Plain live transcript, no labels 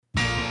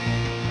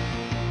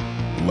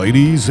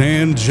Ladies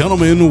and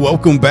gentlemen,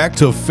 welcome back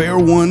to Fair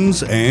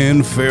Ones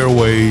and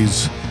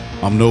Fairways.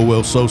 I'm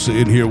Noel Sosa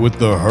in here with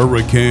the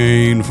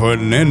Hurricane,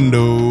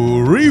 Fernando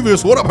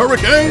Rivas. What up,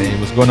 Hurricane? Hey,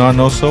 what's going on,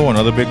 Noso?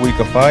 Another big week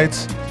of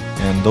fights,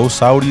 and those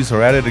Saudis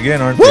are at it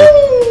again, aren't Woo!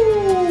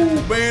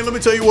 they? Man, let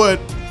me tell you what.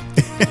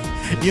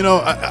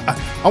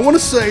 I want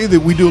to say that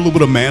we do a little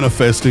bit of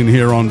manifesting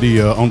here on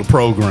the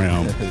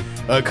program.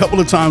 A couple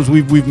of times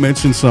we've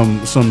mentioned some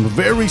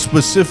very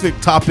specific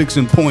topics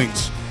and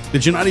points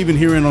that you're not even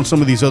hearing on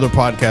some of these other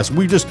podcasts.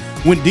 We just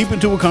went deep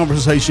into a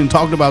conversation,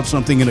 talked about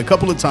something, and a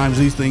couple of times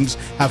these things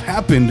have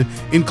happened,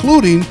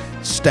 including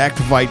stacked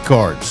fight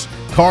cards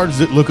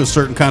that look a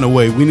certain kind of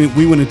way.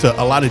 We went into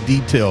a lot of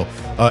detail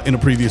in a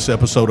previous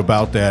episode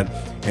about that.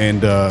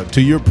 And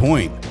to your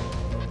point,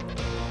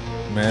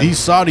 man, these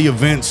Saudi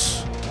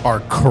events are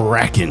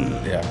cracking.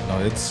 Yeah,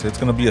 no, it's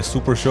going to be a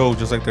super show,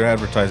 just like they're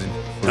advertising,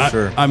 for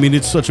sure. I mean,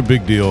 it's such a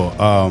big deal.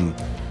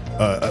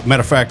 Matter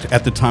of fact,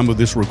 at the time of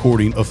this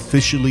recording,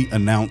 officially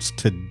announced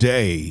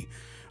today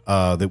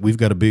that we've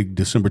got a big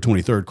December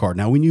 23rd card.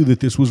 Now, we knew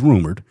that this was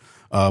rumored,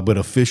 but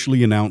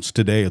officially announced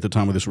today at the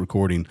time of this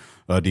recording,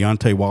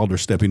 Deontay Wilder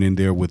stepping in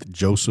there with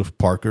Joseph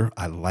Parker.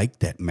 I like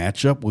that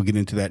matchup. We'll get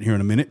into that here in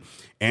a minute.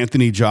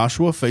 Anthony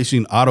Joshua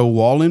facing Otto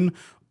Wallin.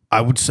 I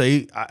would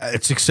say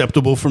it's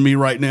acceptable for me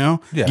right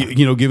now. Yeah.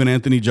 Given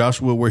Anthony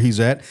Joshua where he's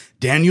at.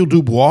 Daniel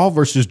Dubois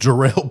versus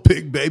Jarrell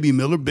Big Baby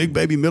Miller. Big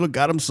Baby Miller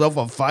got himself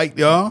a fight,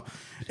 y'all.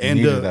 And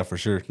needed that for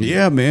sure.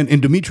 Yeah, man.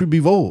 And Dimitri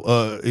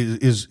Bivol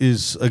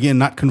is again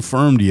not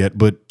confirmed yet,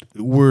 but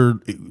we're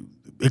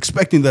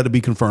expecting that to be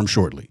confirmed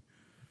shortly.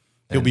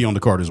 He'll be on the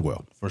card as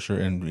well. For sure.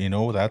 And,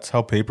 that's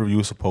how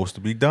pay-per-view is supposed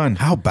to be done.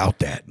 How about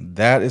that?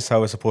 That is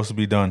how it's supposed to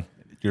be done.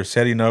 You're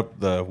setting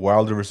up the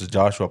Wilder versus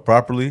Joshua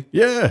properly.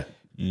 Yeah.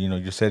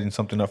 You're setting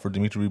something up for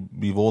Dimitri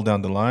Bivol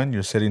down the line.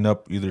 You're setting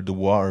up either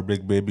Dubois or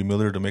Big Baby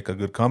Miller to make a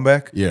good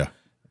comeback. Yeah.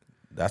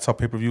 That's how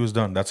pay-per-view is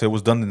done. That's how it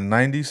was done in the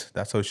 90s.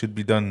 That's how it should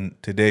be done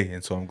today.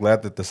 And so I'm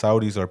glad that the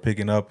Saudis are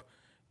picking up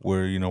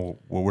where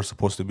we're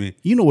supposed to be.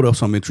 You know what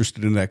else I'm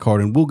interested in that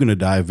card? And we're going to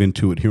dive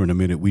into it here in a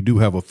minute. We do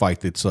have a fight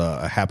that's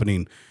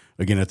happening,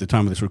 again, at the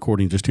time of this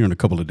recording, just here in a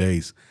couple of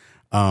days.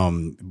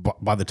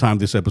 By the time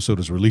this episode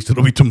is released,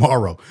 it'll be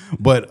tomorrow.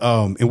 But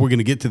and we're going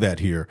to get to that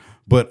here.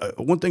 But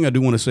one thing I do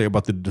want to say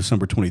about the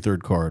December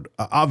 23rd card,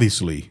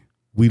 obviously,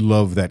 we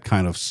love that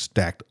kind of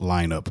stacked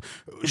lineup.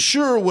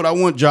 Sure, would I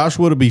want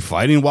Joshua to be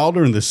fighting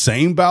Wilder in the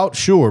same bout?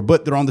 Sure,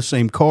 but they're on the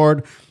same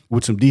card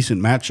with some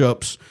decent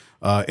matchups.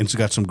 And it's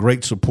got some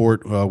great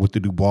support with the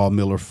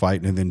Dubois-Miller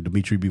fight, and then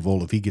Dimitri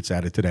Bivol, if he gets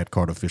added to that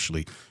card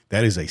officially.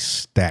 That is a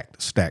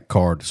stacked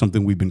card,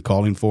 something we've been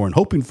calling for and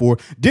hoping for.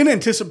 Didn't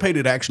anticipate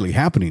it actually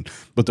happening,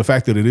 but the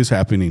fact that it is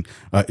happening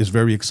is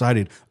very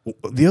excited.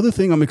 The other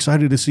thing I'm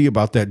excited to see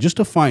about that, just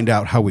to find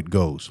out how it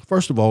goes.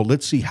 First of all,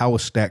 let's see how a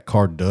stacked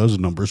card does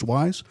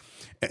numbers-wise.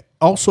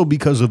 Also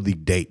because of the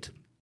date.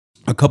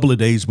 A couple of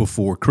days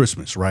before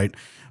Christmas, right?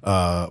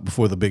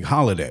 Before the big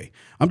holiday.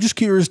 I'm just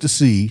curious to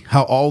see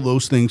how all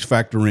those things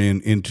factor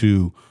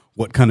into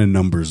what kind of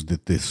numbers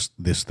that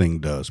this thing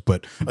does.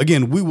 But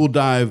again, we will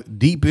dive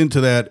deep into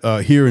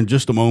that here in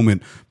just a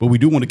moment. But we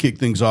do want to kick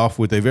things off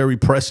with a very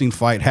pressing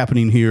fight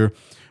happening here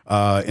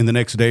in the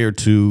next day or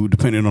two,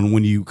 depending on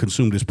when you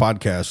consume this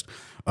podcast.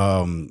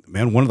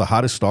 Man, one of the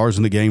hottest stars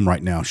in the game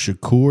right now,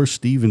 Shakur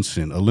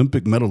Stevenson,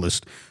 Olympic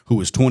medalist,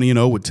 who is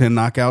 20-0 with 10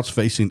 knockouts,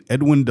 facing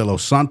Edwin de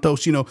Los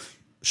Santos.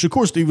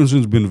 Shakur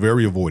Stevenson's been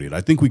very avoided.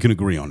 I think we can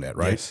agree on that,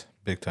 right? Yes,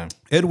 big time.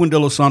 Edwin de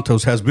Los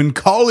Santos has been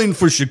calling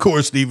for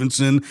Shakur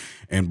Stevenson,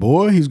 and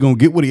boy, he's going to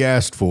get what he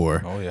asked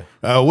for. Oh,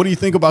 yeah. What do you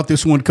think about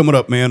this one coming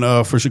up, man,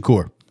 for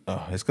Shakur?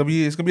 It's gonna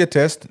be a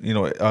test.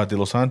 De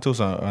Los Santos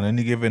on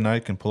any given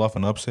night can pull off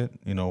an upset.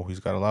 He's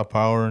got a lot of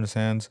power in his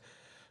hands.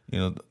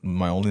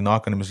 My only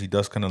knock on him is he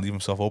does kind of leave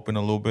himself open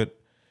a little bit,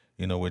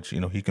 which,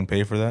 he can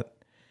pay for that.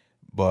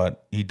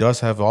 But he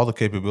does have all the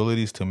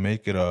capabilities to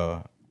make it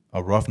a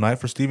rough night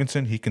for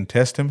Stevenson. He can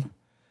test him.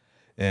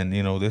 And,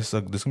 this is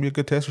going to be a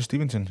good test for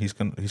Stevenson. He's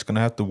gonna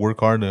have to work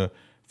hard to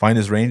find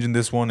his range in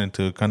this one and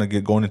to kind of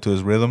get going into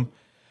his rhythm.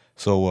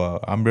 So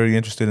I'm very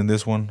interested in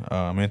this one.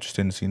 I'm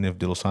interested in seeing if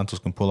De Los Santos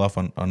can pull off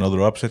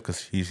another upset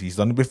because he's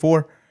done it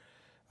before.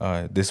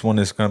 This one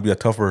is going to be a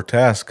tougher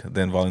task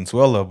than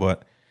Valenzuela,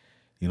 but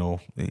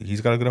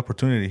he's got a good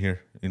opportunity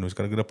here. He's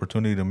got a good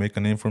opportunity to make a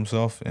name for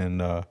himself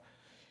and,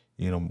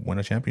 win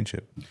a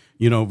championship.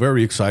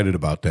 Very excited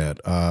about that.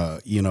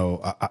 I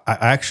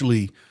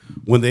actually,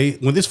 when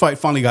this fight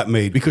finally got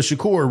made, because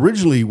Shakur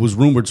originally was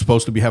rumored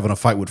supposed to be having a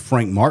fight with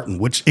Frank Martin,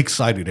 which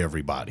excited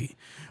everybody.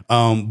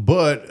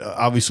 But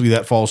obviously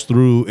that falls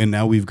through, and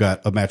now we've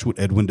got a match with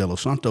Edwin de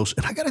Los Santos.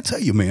 And I got to tell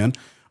you, man,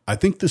 I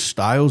think the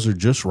styles are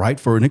just right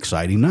for an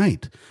exciting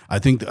night. I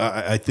think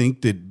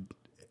that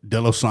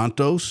de Los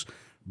Santos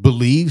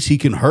believes he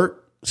can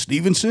hurt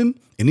Stevenson,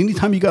 and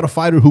anytime you got a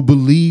fighter who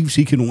believes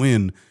he can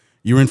win,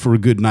 you're in for a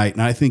good night.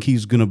 And I think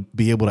he's going to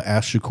be able to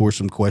ask Shakur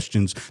some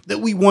questions that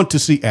we want to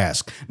see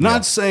asked.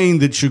 Not saying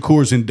that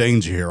Shakur's in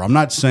danger here. I'm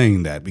not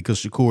saying that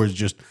because Shakur is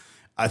just,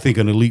 I think,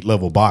 an elite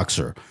level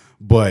boxer.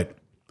 But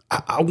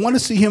I want to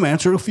see him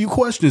answer a few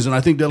questions, and I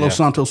think De Los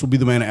Santos will be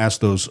the man to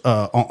ask those.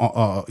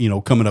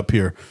 Coming up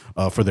here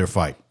for their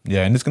fight.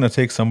 Yeah, and it's going to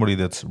take somebody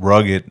that's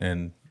rugged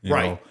and you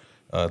know,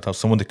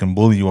 someone that can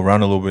bully you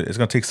around a little bit. It's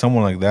going to take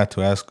someone like that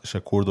to ask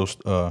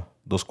Shakur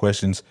those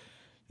questions.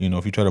 You know,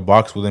 if you try to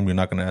box with him, you're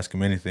not going to ask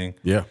him anything.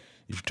 Yeah.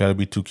 If you try to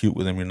be too cute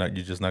with him, you're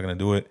just not going to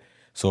do it.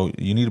 So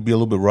you need to be a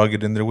little bit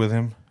rugged in there with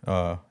him.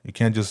 You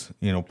can't just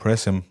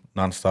press him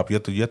nonstop. You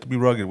have to be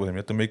rugged with him. You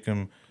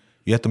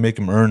have to make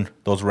him earn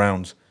those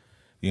rounds.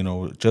 You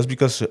know, just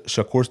because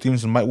Shakur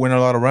Stevenson might win a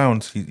lot of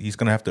rounds, he's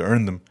going to have to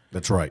earn them.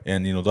 That's right.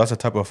 And that's the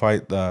type of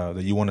fight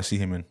that you want to see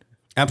him in.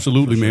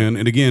 Absolutely, man.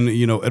 And again,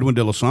 Edwin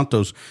De Los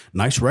Santos,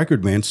 nice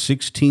record, man.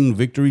 16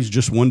 victories,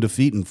 just 1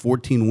 defeat, and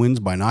 14 wins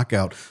by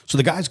knockout. So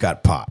the guy's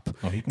got pop.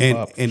 Oh, he can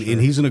pop, and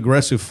he's an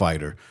aggressive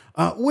fighter,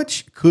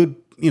 which could,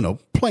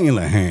 play in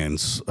the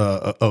hands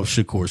of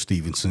Shakur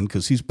Stevenson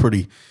because he's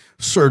pretty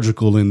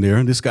surgical in there.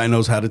 And this guy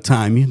knows how to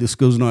time you.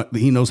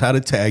 He knows how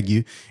to tag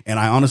you. And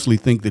I honestly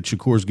think that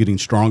Shakur's getting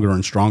stronger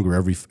and stronger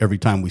every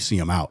time we see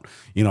him out.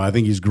 I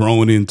think he's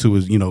growing into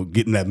his,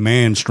 getting that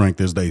man strength,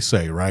 as they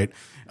say, right?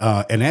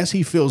 And as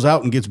he fills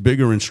out and gets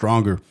bigger and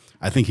stronger,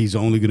 I think he's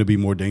only going to be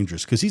more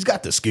dangerous because he's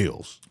got the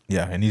skills.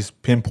 Yeah, and he's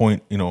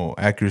pinpoint,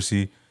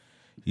 accuracy.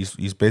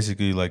 He's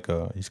basically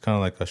he's kind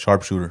of like a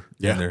sharpshooter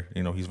in there.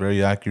 He's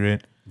very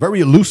accurate.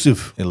 Very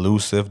elusive.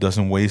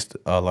 Doesn't waste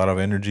a lot of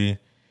energy.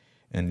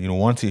 And,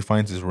 once he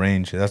finds his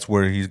range, that's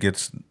where he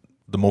gets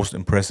the most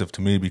impressive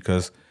to me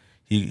because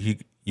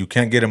you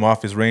can't get him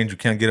off his range. You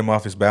can't get him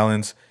off his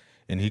balance,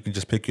 and he can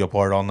just pick you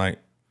apart all night.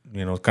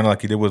 Kind of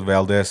like he did with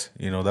Valdez.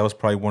 That was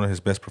probably one of his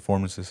best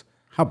performances.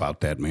 How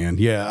about that, man?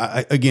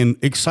 Yeah, again,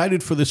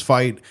 excited for this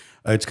fight.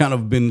 It's kind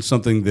of been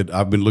something that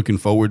I've been looking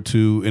forward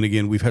to. And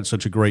again, we've had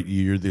such a great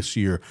year this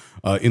year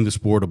in the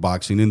sport of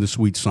boxing, in the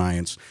sweet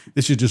science.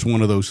 This is just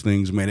one of those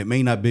things, man. It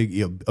may not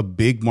be a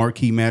big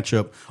marquee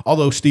matchup,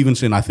 although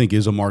Stevenson, I think,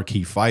 is a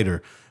marquee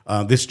fighter.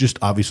 This just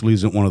obviously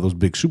isn't one of those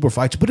big super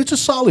fights, but it's a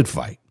solid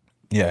fight.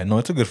 Yeah, no,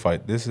 it's a good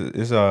fight. This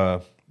is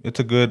it's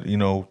a good,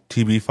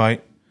 TB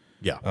fight.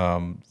 Yeah,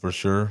 for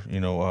sure.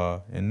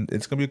 And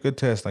it's gonna be a good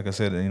test. Like I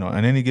said,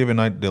 on any given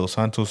night, De Los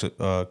Santos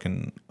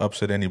can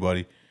upset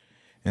anybody.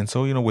 And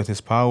so, with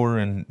his power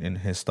and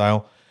his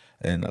style,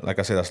 and like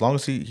I said, as long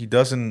as he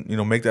doesn't,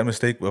 make that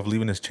mistake of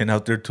leaving his chin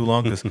out there too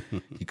long, because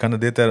he kind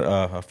of did that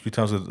a few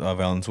times with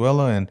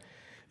Valenzuela, and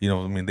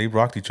they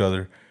rocked each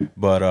other.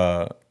 But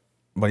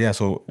yeah,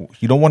 so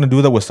you don't want to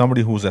do that with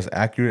somebody who's as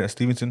accurate as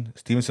Stevenson.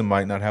 Stevenson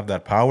might not have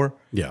that power.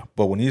 Yeah,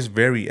 but when he's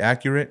very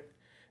accurate,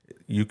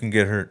 you can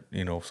get hurt.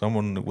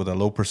 Someone with a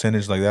low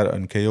percentage like that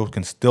on KO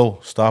can still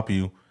stop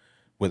you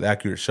with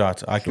accurate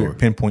shots, accurate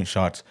pinpoint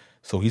shots.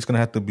 So he's going to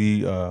have to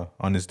be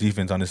on his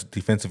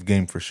defensive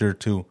game for sure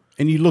too.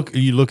 And you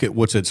look at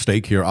what's at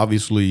stake here.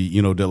 Obviously,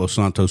 De Los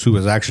Santos, who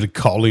is actually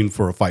calling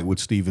for a fight with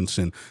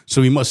Stevenson,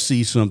 so he must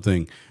see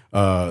something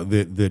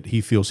that he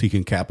feels he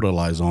can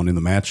capitalize on in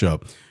the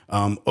matchup.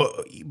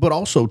 But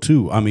also,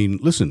 too, I mean,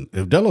 listen,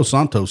 if De Los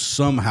Santos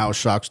somehow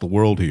shocks the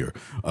world here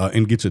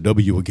and gets a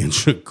W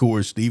against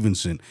Shakur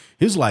Stevenson,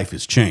 his life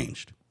has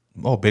changed.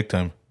 Oh, big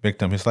time, big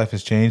time. His life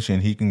has changed,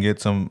 and he can get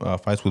some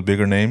fights with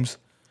bigger names.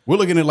 We're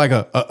looking at like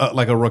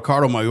a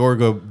Ricardo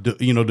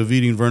Mayorga,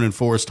 defeating Vernon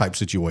Forrest type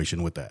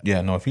situation with that.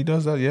 Yeah, no, if he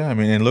does that, yeah. I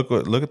mean, and look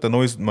at the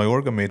noise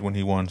Mayorga made when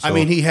he won. So. I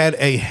mean, he had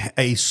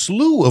a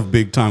slew of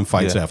big time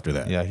fights after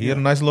that. Yeah, he had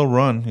a nice little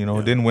run.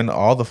 Didn't win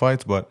all the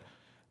fights, but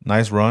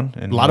nice run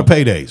and a lot of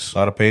paydays. A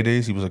lot of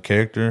paydays. He was a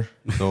character,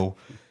 so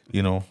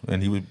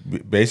and he was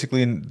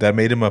basically that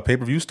made him a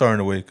pay-per-view star in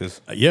a way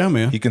because yeah,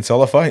 man, he can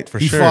sell a fight for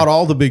sure. He fought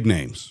all the big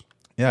names.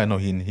 Yeah, I know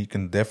he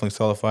can definitely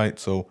sell a fight.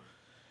 So.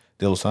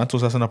 De Los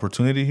Santos has an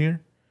opportunity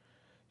here.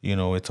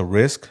 It's a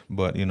risk,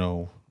 but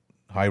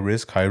high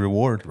risk, high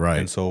reward. Right.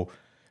 And so,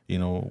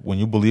 when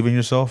you believe in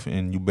yourself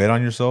and you bet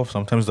on yourself,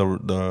 sometimes the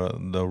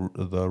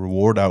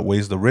reward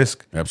outweighs the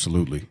risk.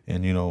 Absolutely.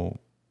 And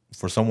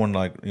for someone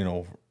like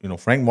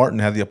Frank Martin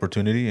had the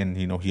opportunity, and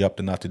he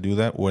opted not to do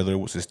that. Whether it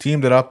was his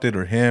team that opted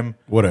or him,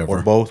 whatever,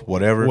 or both,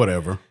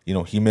 whatever.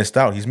 He missed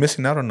out. He's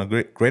missing out on a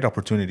great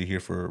opportunity here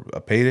for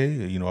a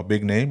payday. A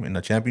big name in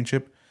a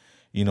championship.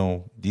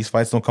 These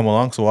fights don't come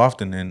along so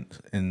often,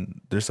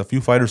 and there's a few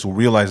fighters who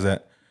realize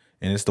that,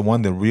 and it's the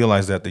one that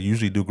realize that they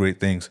usually do great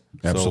things.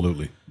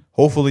 Absolutely. So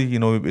hopefully,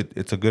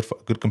 it's a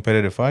good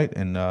competitive fight,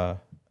 and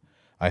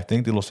I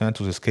think De Los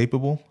Santos is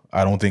capable.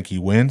 I don't think he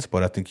wins,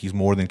 but I think he's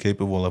more than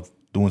capable of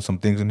doing some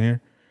things in here.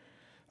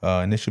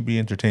 And it should be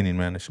entertaining,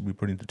 man. It should be a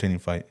pretty entertaining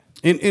fight.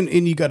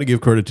 And you got to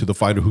give credit to the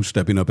fighter who's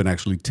stepping up and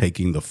actually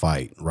taking the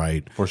fight,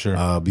 right? For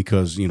sure.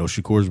 Because,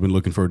 Shakur's been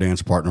looking for a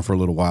dance partner for a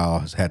little while,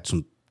 has had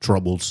some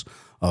troubles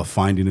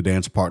finding a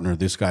dance partner.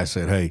 This guy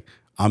said, hey,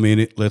 I'm in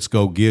it. Let's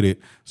go get it.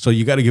 So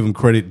you got to give him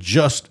credit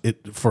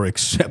for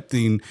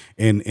accepting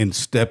and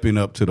stepping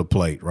up to the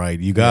plate, right?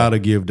 You got to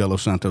give De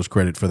Los Santos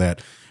credit for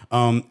that.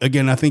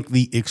 Again, I think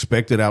the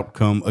expected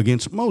outcome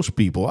against most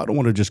people, I don't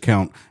want to just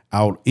count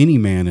out any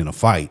man in a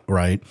fight,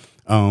 right?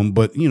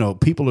 But,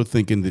 people are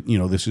thinking that,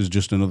 this is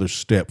just another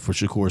step for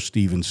Shakur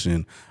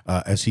Stevenson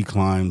as he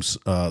climbs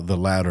the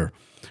ladder.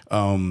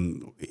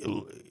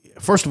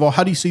 First of all,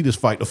 how do you see this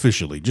fight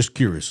officially? Just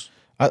curious.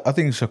 I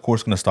think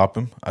Shakur's going to stop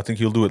him. I think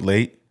he'll do it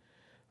late.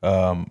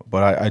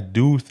 But I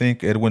do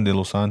think Edwin de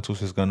Los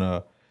Santos is going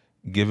to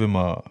give him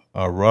a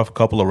rough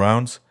couple of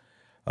rounds.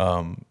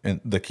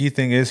 And the key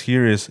thing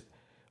is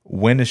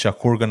when is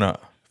Shakur going to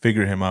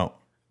figure him out?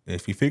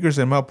 If he figures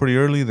him out pretty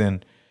early,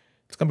 then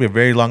it's going to be a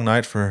very long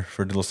night for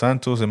De Los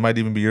Santos. It might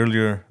even be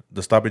earlier.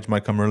 The stoppage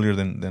might come earlier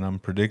than I'm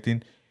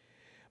predicting.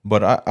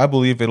 But I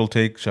believe it'll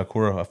take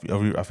Shakur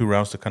a few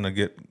rounds to kind of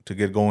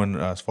get going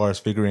as far as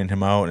figuring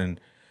him out and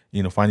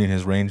finding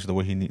his range the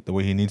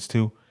way he needs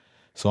to.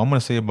 So I'm going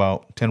to say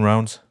about 10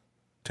 round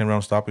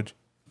stoppage.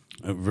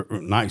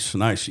 Nice.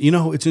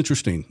 It's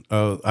interesting.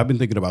 I've been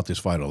thinking about this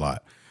fight a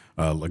lot.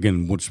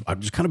 Again, which I've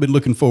just kind of been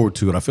looking forward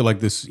to it. I feel like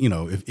this,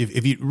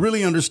 if you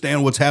really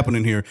understand what's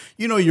happening here,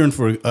 you're in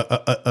for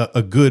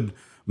a good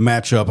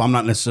matchup. I'm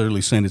not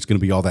necessarily saying it's going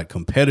to be all that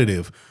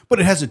competitive, but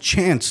it has a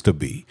chance to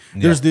be.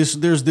 Yeah.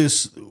 There's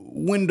this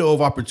window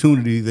of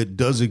opportunity that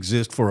does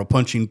exist for a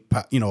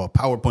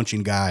power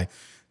punching guy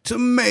to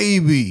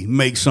maybe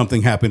make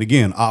something happen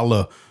again, a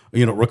la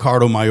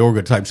Ricardo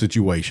Mayorga type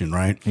situation,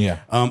 right? Yeah.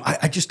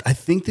 I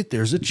think that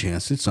there's a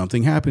chance that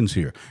something happens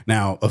here.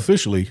 Now,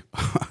 officially,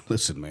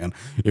 listen, man,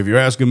 if you're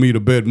asking me to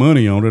bet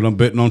money on it, I'm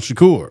betting on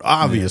Shakur.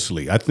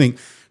 Obviously, yeah. I think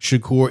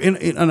Shakur,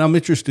 and I'm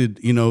interested.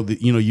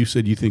 You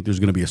said you think there's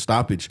going to be a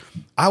stoppage.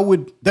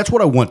 That's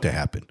what I want to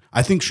happen.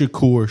 I think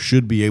Shakur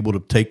should be able to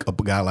take a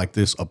guy like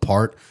this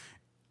apart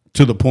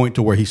to the point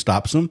to where he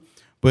stops him.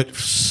 But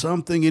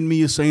something in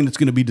me is saying it's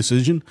going to be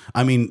decision.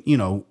 I mean,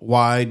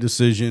 why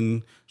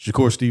decision?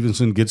 Shakur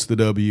Stevenson gets the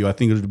W. I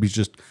think it would be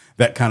just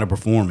that kind of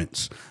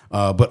performance.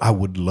 But I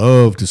would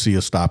love to see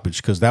a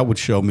stoppage because that would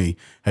show me,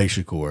 hey,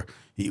 Shakur,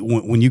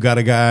 when you got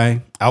a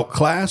guy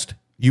outclassed,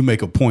 you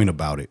make a point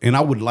about it. And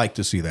I would like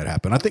to see that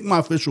happen. I think my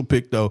official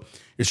pick, though,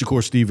 is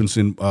Shakur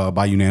Stevenson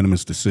by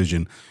unanimous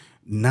decision,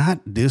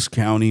 not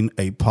discounting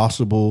a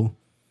possible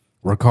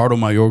Ricardo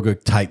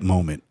Mayorga type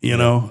moment,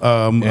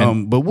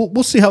 but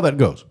we'll see how that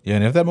goes. Yeah,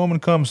 and if that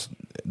moment comes,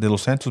 De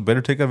Los Santos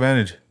better take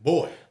advantage.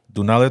 Boy,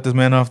 do not let this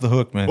man off the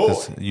hook, man.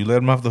 Because you let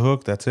him off the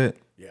hook, that's it.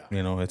 Yeah,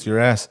 it's your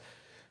ass.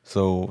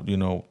 So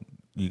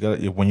you got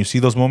when you see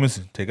those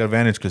moments, take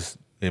advantage because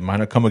it might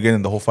not come again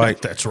in the whole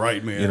fight. That's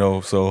right,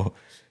 man. So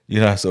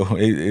yeah. So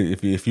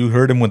if you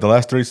hurt him with the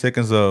last 30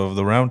 seconds of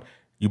the round,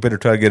 you better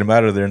try to get him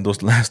out of there in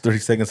those last 30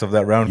 seconds of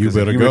that round. You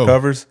better if he go.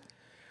 Recovers.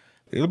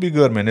 It'll be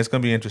good, man. It's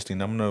gonna be interesting.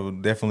 I'm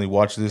gonna definitely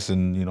watch this,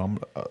 and I'm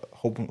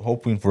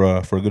hoping for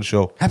a good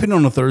show. Happened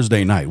on a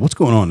Thursday night. What's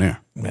going on there?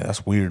 Man,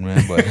 that's weird,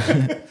 man. But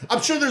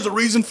I'm sure there's a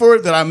reason for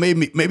it that I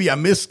maybe I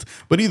missed.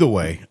 But either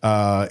way,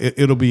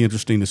 it'll be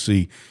interesting to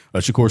see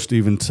Shakur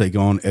Stevenson take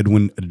on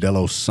Edwin de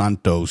Los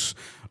Santos.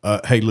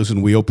 Hey,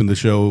 listen, we opened the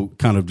show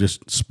kind of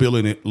just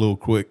spilling it a little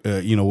quick.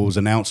 What was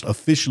announced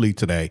officially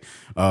today,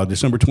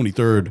 December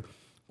 23rd.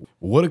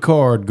 What a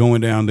card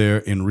going down there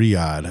in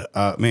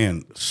Riyadh. Man,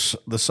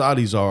 the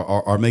Saudis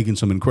are making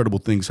some incredible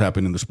things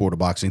happen in the sport of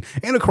boxing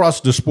and across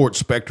the sport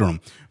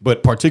spectrum,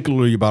 but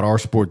particularly about our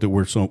sport that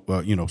we're so,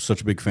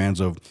 such big fans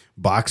of,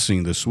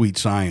 boxing, the sweet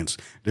science.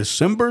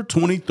 December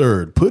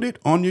 23rd. Put it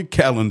on your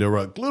calendar.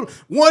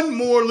 One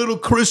more little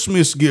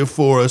Christmas gift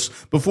for us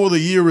before the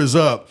year is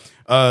up.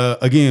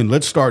 Again,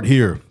 let's start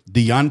here.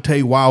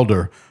 Deontay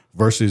Wilder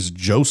versus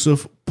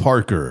Joseph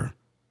Parker.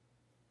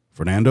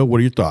 Fernando, what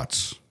are your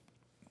thoughts?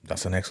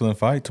 That's an excellent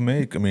fight to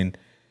make. I mean,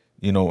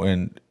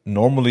 and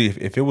normally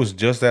if it was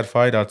just that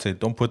fight, I'd say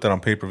don't put that on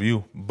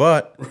pay-per-view.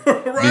 But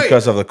right.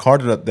 Because of the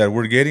card that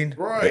we're getting,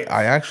 right.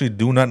 I actually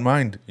do not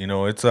mind.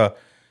 It's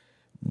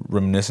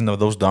reminiscent of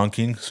those Don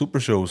King super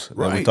shows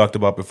that we talked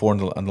about before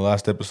on the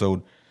last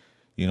episode.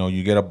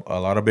 You get a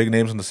lot of big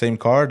names on the same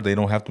card. They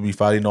don't have to be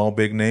fighting all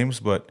big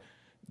names, but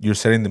you're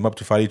setting them up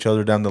to fight each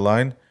other down the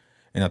line.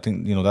 And I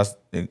think, that's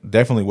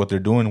definitely what they're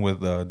doing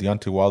with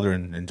Deontay Wilder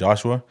and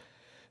Joshua.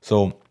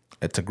 So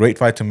it's a great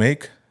fight to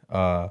make.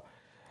 I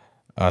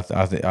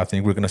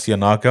think we're going to see a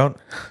knockout,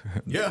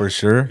 for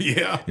sure.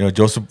 Yeah.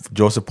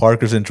 Joseph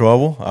Parker's in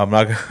trouble. I'm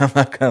not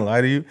going to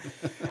lie to you.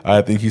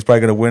 I think he's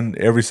probably going to win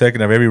every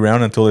second of every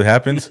round until it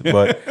happens.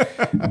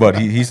 But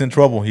he's in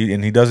trouble.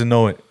 He doesn't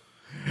know it,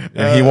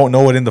 and he won't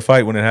know it in the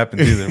fight when it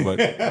happens either. But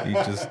he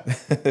just.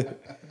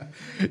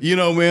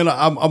 Man,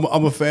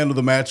 I'm a fan of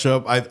the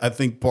matchup. I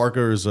think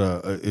Parker is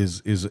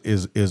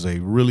a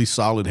really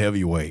solid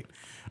heavyweight.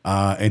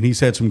 And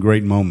he's had some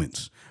great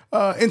moments.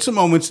 And some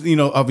moments,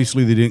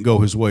 obviously they didn't go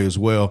his way as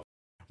well.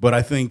 But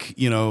I think,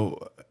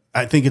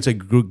 I think it's a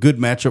good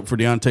matchup for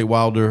Deontay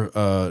Wilder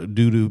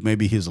due to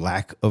maybe his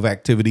lack of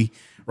activity.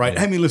 Right.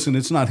 Yeah. I mean, listen,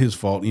 it's not his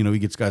fault. He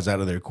gets guys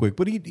out of there quick,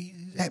 but he's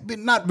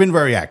not been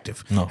very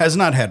active. No. Has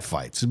not had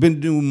fights. He's been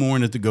doing more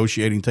in at the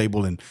negotiating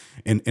table and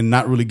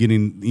not really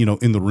getting,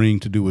 in the ring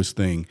to do his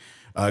thing.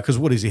 Because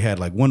what has he had?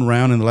 Like 1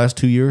 round in the last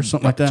 2 years,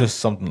 something like that. Just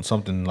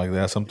something like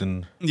that.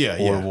 Something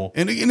horrible.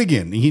 Yeah. And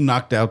again, he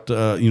knocked out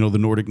the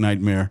Nordic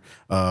Nightmare,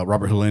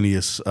 Robert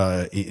Hellenius,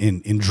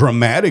 in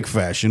dramatic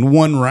fashion.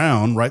 1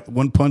 round, right?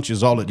 1 punch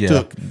is all it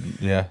took.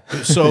 Yeah.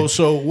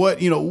 So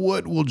what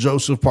will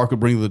Joseph Parker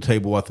bring to the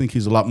table? I think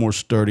he's a lot more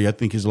sturdy. I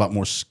think he's a lot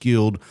more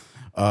skilled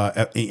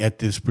at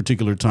this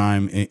particular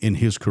time in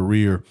his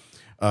career.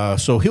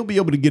 So he'll be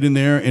able to get in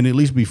there and at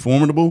least be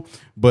formidable.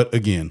 But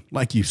again,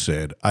 like you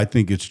said, I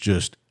think it's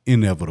just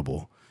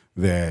inevitable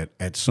that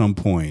at some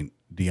point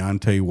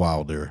Deontay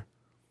Wilder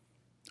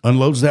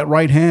unloads that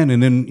right hand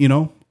and then,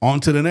 on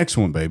to the next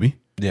one, baby.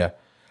 Yeah.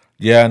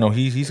 Yeah, no,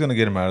 he's going to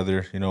get him out of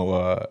there.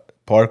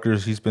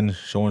 Parker's, he's been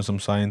showing some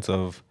signs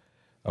of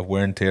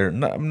wear and tear.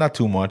 Not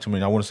too much. I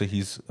mean, I wouldn't say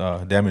he's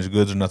damaged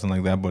goods or nothing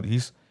like that, but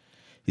he's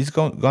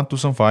gone through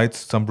some fights,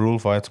 some brutal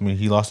fights. I mean,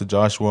 he lost to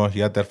Joshua.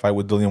 He had that fight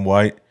with Dillian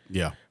White.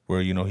 Yeah,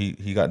 where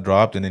he got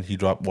dropped and then he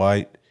dropped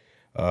White,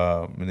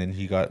 and then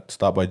he got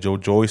stopped by Joe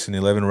Joyce in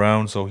 11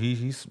 rounds. So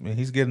he's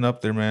getting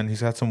up there, man. He's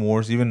had some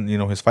wars. Even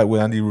his fight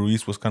with Andy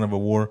Ruiz was kind of a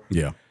war.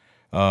 Yeah.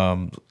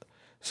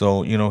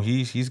 So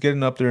he's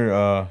getting up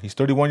there. He's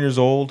 31 years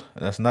old.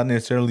 That's not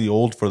necessarily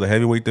old for the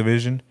heavyweight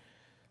division.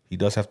 He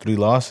does have 3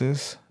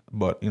 losses,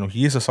 but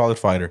he is a solid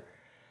fighter.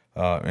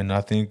 And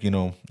I think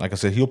like I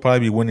said, he'll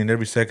probably be winning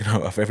every second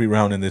of every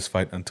round in this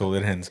fight until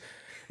it ends.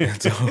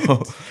 So,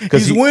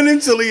 he's winning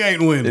till he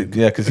ain't winning.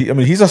 Yeah, because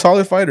he's a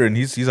solid fighter and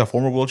he's a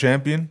former world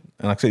champion.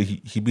 And like I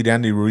said, he beat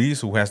Andy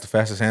Ruiz, who has the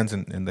fastest hands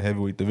in the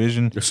heavyweight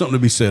division. There's something to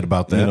be said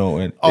about that.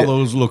 And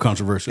although it's a little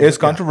controversial. It's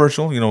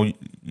controversial. A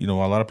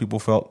lot of people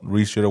felt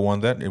Ruiz should have won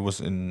that. It was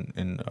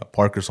in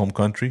Parker's home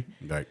country.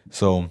 Right.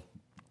 So,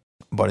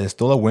 but it's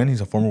still a win.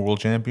 He's a former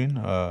world champion.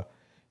 And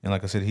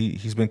like I said,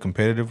 he's been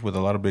competitive with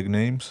a lot of big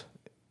names.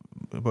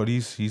 But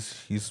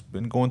he's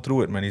been going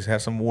through it, man. He's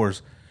had some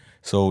wars.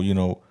 So,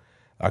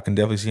 I can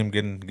definitely see him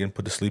getting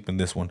put to sleep in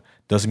this one.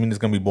 Doesn't mean it's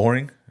gonna be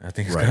boring. I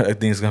think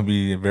it's gonna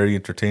be very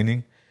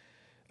entertaining.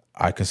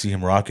 I can see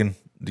him rocking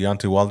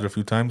Deontay Wilder a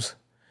few times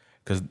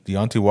because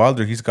Deontay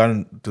Wilder, he's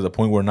gotten to the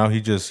point where now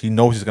he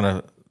knows he's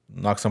gonna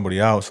knock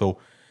somebody out. So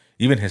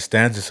even his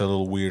stance is a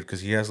little weird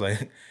because he has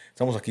it's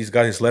almost like he's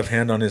got his left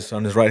hand on his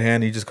right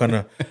hand. He's just kind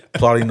of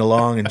plodding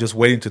along and just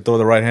waiting to throw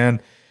the right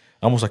hand,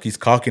 almost like he's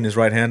cocking his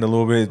right hand a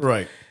little bit.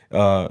 Right.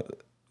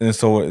 And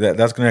so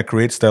that's going to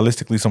create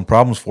stylistically some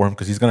problems for him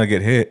because he's going to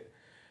get hit.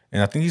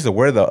 And I think he's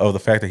aware of the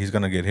fact that he's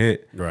going to get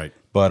hit. Right.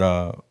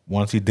 But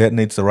once he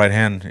detonates the right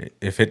hand,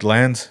 if it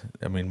lands,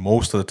 I mean,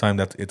 most of the time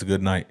it's a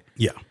good night.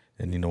 Yeah.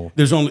 And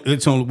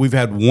we've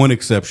had one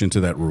exception to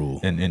that rule.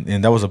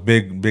 And that was a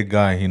big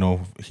guy.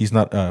 He's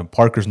not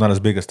Parker's not as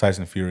big as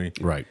Tyson Fury.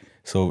 Right.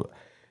 So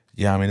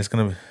yeah, I mean, it's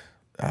going to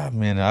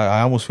I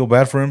almost feel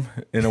bad for him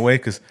in a way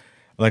because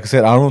like I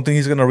said, I don't think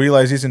he's going to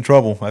realize he's in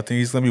trouble. I think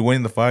he's going to be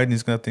winning the fight, and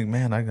he's going to think,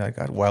 man, I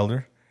got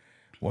Wilder.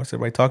 What's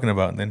everybody talking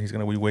about? And then he's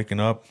going to be waking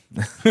up.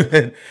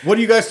 What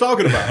are you guys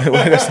talking about?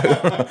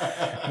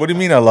 What do you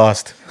mean I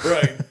lost?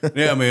 Right.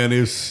 Yeah, man.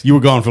 You were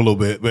gone for a little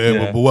bit,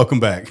 but welcome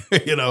back.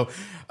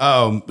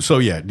 So,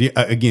 yeah,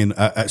 again,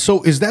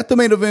 so is that the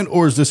main event,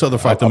 or is this other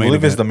fight the main event? I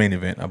believe it's the main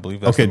event. I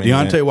believe that's the main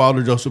Deontay event.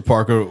 Wilder, Joseph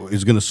Parker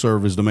is going to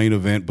serve as the main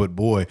event, but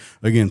boy,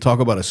 again,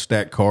 talk about a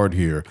stacked card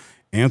here.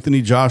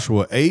 Anthony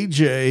Joshua,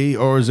 AJ,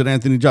 or is it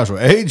Anthony Joshua?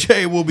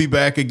 AJ will be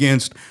back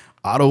against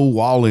Otto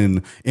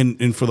Wallin.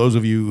 And for those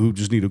of you who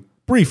just need a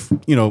brief,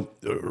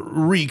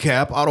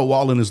 recap, Otto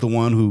Wallin is the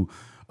one who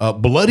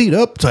bloodied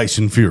up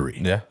Tyson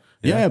Fury.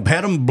 Yeah,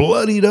 had him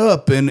bloodied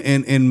up,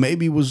 and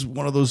maybe was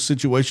one of those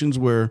situations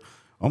where,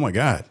 oh my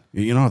God,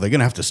 they're going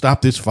to have to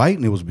stop this fight,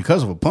 and it was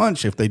because of a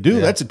punch. If they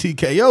do, that's a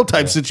TKO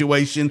type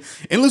situation.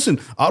 And listen,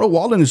 Otto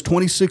Wallin is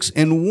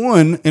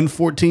 26-1 and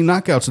 14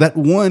 knockouts. That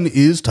one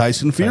is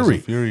Tyson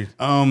Fury.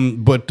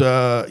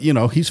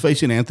 But he's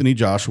facing Anthony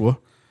Joshua,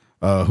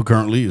 who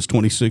currently is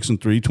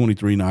 26-3,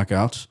 23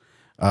 knockouts.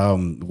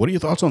 What are your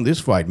thoughts on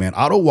this fight, man?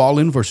 Otto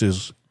Wallin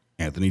versus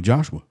Anthony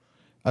Joshua.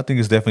 I think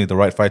it's definitely the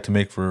right fight to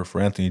make for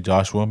Anthony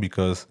Joshua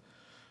because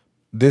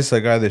this is a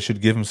guy that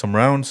should give him some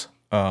rounds.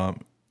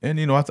 And,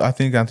 I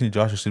think Anthony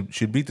Joshua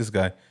should beat this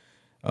guy.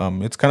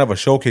 It's kind of a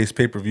showcase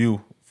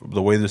pay-per-view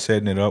the way they're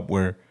setting it up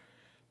where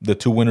the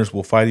 2 winners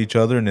will fight each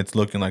other, and it's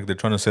looking like they're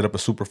trying to set up a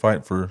super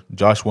fight for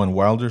Joshua and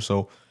Wilder.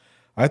 So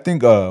I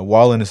think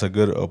Wallin is a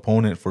good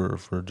opponent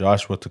for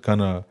Joshua to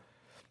kind of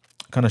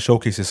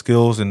showcase his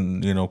skills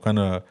and, kind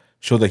of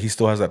show that he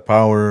still has that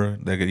power,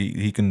 that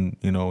he can,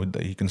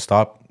 that he can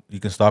stop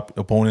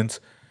opponents.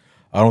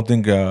 I don't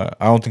think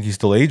he's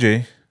still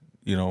AJ.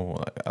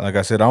 Like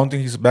I said, I don't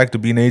think he's back to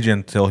being AJ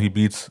until he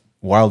beats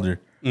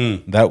Wilder.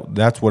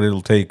 That's what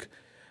it'll take.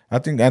 I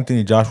think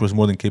Anthony Joshua is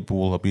more than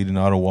capable of beating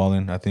Otto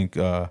Wallin. I think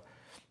he'll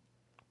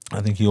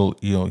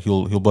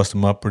bust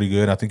him up pretty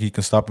good. I think he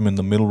can stop him in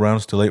the middle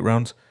rounds to late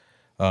rounds.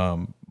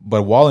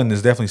 But Wallen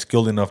is definitely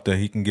skilled enough that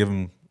he can give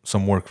him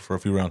some work for a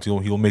few rounds.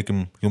 He'll make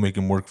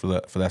him work for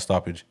that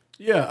stoppage.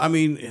 Yeah, I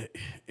mean,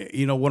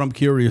 what I'm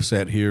curious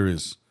at here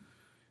is,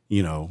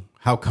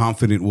 how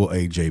confident will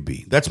AJ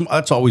be?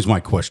 That's always my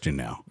question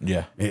now.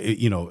 Yeah,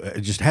 I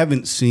just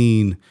haven't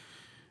seen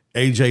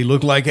AJ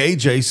look like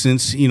AJ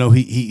since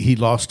he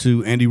lost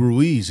to Andy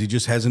Ruiz. He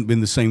just hasn't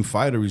been the same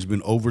fighter. He's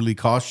been overly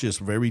cautious,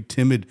 very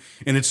timid,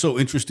 and it's so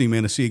interesting,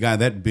 man, to see a guy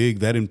that big,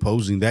 that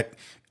imposing, that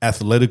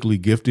athletically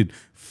gifted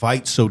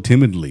fight so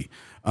timidly.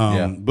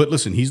 But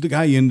listen, he's the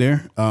guy in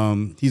there.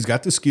 He's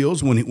got the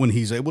skills. When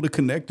he's able to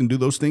connect and do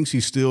those things,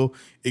 he's still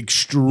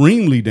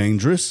extremely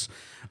dangerous.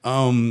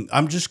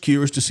 I'm just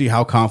curious to see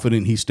how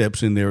confident he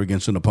steps in there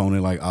against an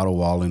opponent like Otto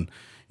Wallen.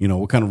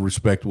 What kind of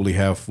respect will he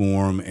have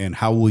for him, and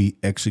how will he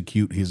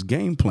execute his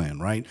game plan,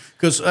 right?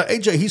 Because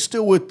AJ, he's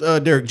still with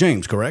Derek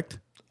James, correct?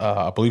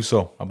 I believe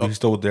so. I believe he's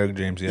still with Derek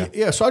James, yeah.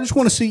 Yeah, so I just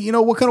want to see,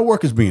 what kind of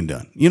work is being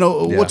done.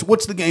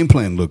 What's the game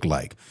plan look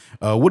like?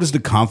 What does the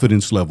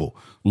confidence level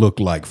look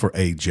like for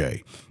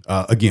AJ?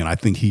 Again, I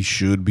think he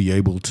should be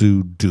able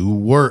to do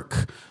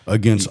work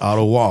against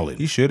Otto Wallen.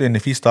 He should, and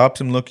if he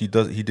stops him, look, he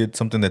did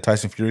something that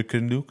Tyson Fury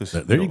couldn't do. Because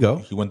there you go.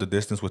 He went the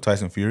distance with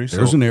Tyson Fury.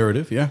 There's a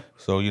narrative, yeah.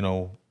 So,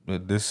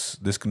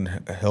 this can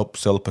help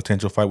sell a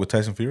potential fight with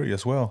Tyson Fury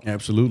as well.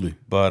 Absolutely.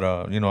 But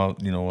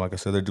like I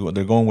said,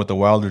 they're going with the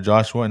Wilder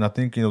Joshua, and I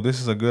think this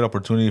is a good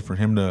opportunity for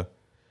him to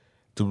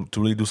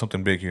really do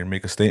something big here and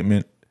make a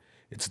statement.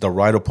 It's the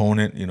right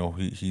opponent.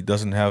 He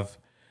doesn't have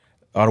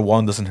Otto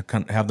Wallen doesn't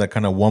have that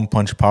kind of one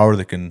punch power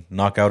that can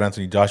knock out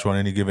Anthony Joshua on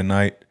any given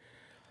night.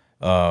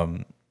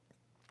 So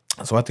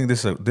I think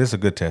this is a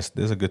good test.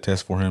 This is a good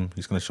test for him.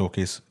 He's going to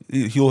showcase.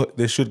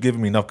 They should give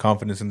him enough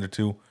confidence in there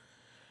too,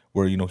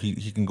 where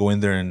he can go in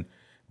there and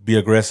be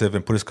aggressive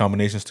and put his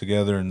combinations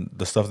together and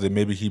the stuff that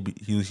maybe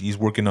he's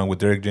working on with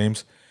Derek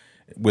James,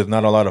 with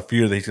not a lot of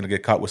fear that he's going to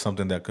get caught with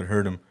something that could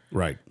hurt him.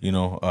 Right.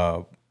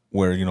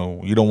 Where you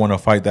don't want to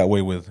fight that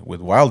way with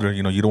Wilder.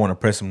 You don't want to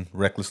press him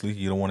recklessly.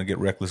 You don't want to get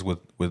reckless with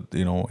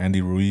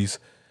Andy Ruiz.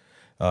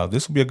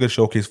 This will be a good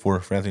showcase for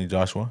Anthony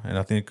Joshua, and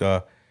I think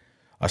a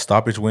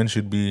stoppage win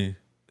should be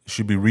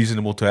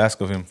reasonable to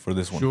ask of him for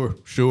this one.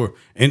 Sure,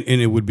 and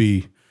it would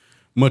be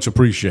much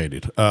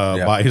appreciated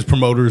by his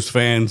promoters,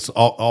 fans,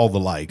 all the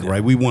like,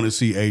 right? We want to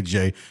see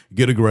AJ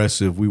get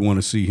aggressive. We want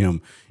to see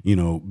him,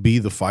 be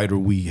the fighter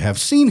we have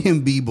seen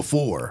him be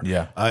before.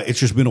 Yeah. It's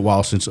just been a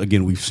while since,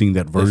 again, we've seen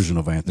that version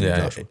of Anthony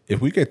Joshua.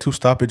 If we get 2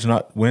 stoppage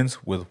wins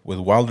with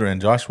Wilder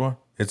and Joshua,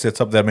 it sets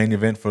up that main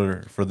event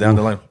for down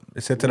the line.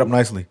 It sets it up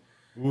nicely.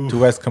 2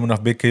 guys coming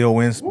off big KO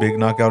wins, big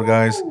knockout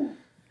guys.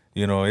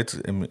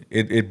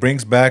 It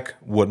brings back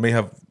what may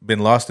have been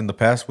lost in the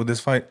past with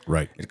this fight.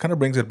 Right. It kind of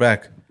brings it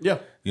back. Yeah.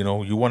 You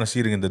want to see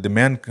it again. The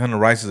demand kind of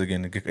rises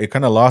again. It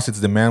kind of lost its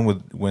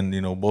demand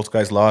when both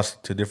guys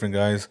lost to different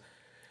guys,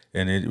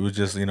 and it was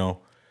just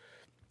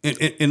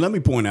And let me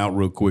point out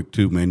real quick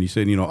too, man. You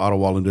said Otto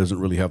Wallen doesn't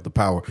really have the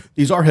power.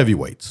 These are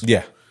heavyweights.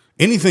 Yeah.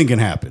 Anything can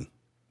happen.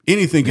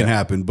 Anything can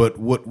happen. But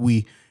what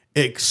we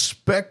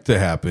expect to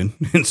happen,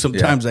 and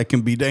sometimes that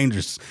can be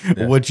dangerous.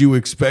 What you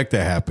expect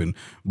to happen,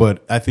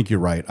 but I think you're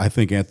right. I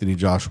think Anthony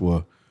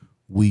Joshua,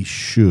 we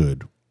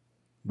should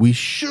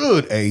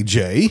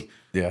AJ.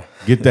 Yeah.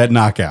 Get that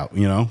knockout.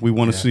 We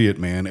want to see it,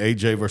 man.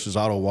 AJ versus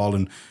Otto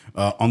Wallen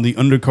on the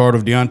undercard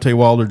of Deontay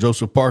Wilder,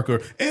 Joseph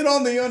Parker, and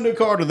on the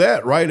undercard of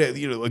that, right?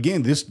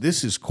 Again,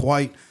 this is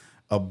quite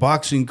a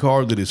boxing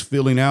card that is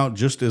filling out,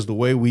 just as the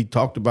way we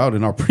talked about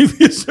in our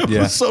previous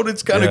episode.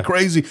 It's kind of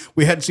crazy.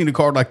 We hadn't seen a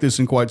card like this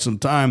in quite some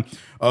time.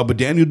 But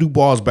Daniel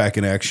Dubois is back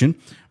in action.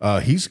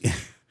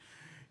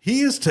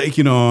 He is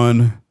taking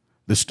on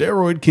the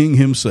steroid king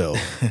himself,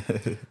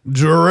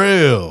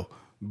 Jarrell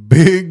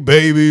Big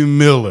Baby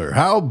Miller.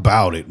 How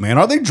about it, man?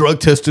 Are they drug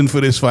testing for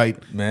this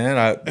fight? Man,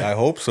 I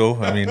hope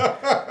so. I mean,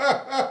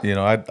 I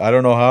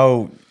don't know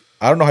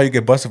how you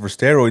get busted for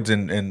steroids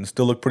and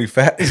still look pretty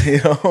fat.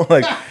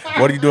 Like,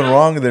 what are you doing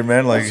wrong there,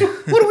 man? Like,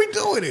 what are we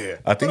doing here?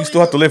 I think you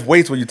still have to lift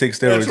weights when you take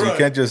steroids. Right. You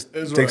can't just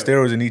take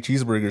steroids and eat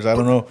cheeseburgers. I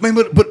don't know, man.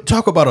 But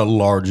talk about a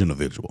large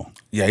individual.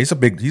 Yeah, he's a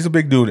big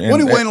dude. And, what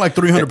are he weighing, like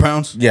 300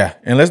 pounds? Yeah,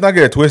 and let's not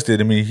get it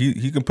twisted. I mean,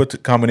 he can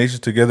put combinations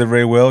together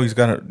very well. He's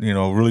got a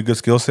really good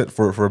skill set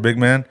for a big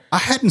man. I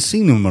hadn't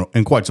seen him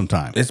in quite some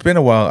time. It's been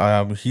a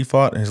while. He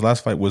fought. His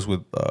last fight was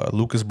with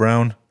Lucas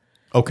Brown.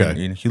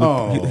 Okay, and he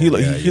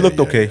looked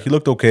okay. He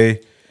looked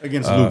okay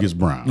against Lucas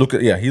Brown.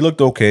 He looked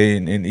okay,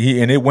 and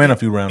it went a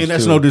few rounds. And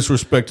that's no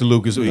disrespect to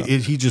Lucas. No.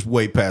 He just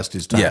way past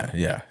his time.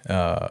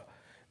 Yeah.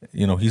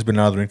 He's been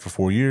out of the ring for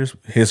 4 years.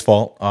 His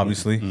fault,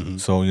 obviously. Mm-hmm.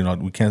 So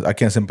I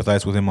can't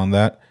sympathize with him on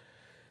that.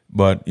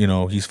 But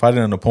he's fighting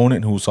an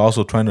opponent who's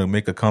also trying to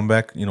make a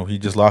comeback. He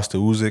just lost to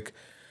Usyk.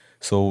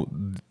 So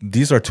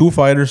these are 2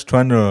 fighters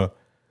trying to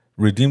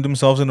redeem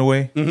themselves in a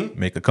way,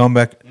 make a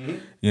comeback.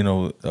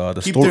 Mm-hmm.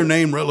 Keep their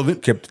name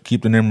relevant.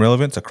 Keep the name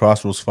relevant. It's a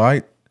crossroads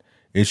fight.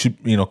 It should,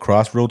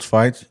 crossroads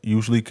fights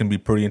usually can be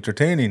pretty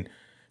entertaining.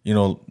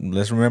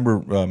 let's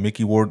remember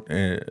Mickey Ward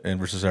and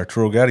versus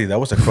Arturo Gatti. That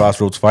was a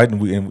crossroads fight,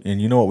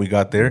 and you know what we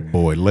got there.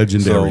 Boy,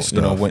 legendary So,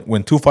 stuff.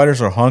 when two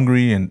fighters are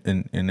hungry and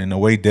in a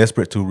way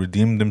desperate to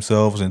redeem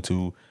themselves and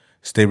to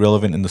stay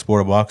relevant in the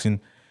sport of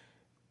boxing,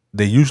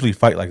 they usually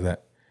fight like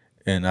that.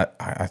 And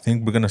I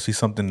think we're gonna see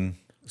something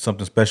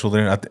special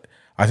there.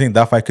 I think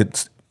that fight could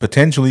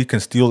potentially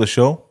steal the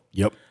show.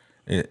 Yep.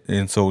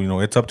 And so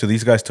it's up to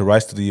these guys to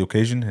rise to the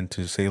occasion and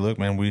to say, look,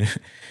 man, we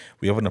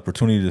have an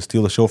opportunity to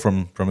steal the show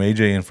from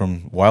AJ and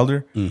from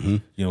Wilder.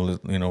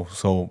 Mm-hmm.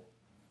 So,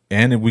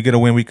 and if we get a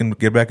win, we can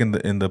get back in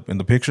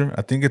the picture.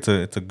 I think it's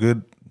a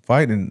good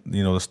fight, and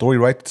the story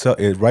writes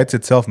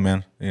itself,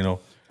 man.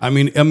 I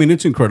mean,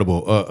 it's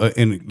incredible.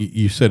 And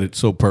you said it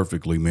so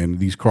perfectly, man.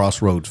 These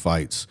crossroads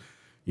fights,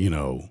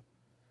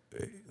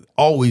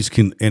 always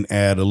can and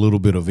add a little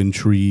bit of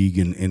intrigue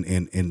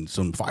and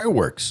some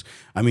fireworks.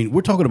 I mean,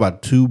 we're talking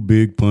about two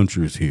big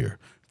punchers here,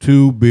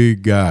 two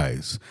big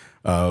guys,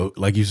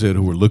 like you said,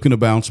 who are looking to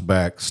bounce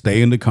back,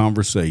 stay in the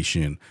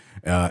conversation,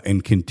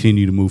 and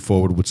continue to move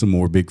forward with some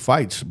more big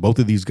fights. Both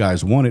of these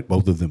guys want it.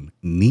 Both of them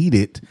need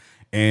it.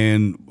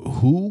 And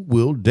who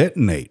will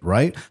detonate,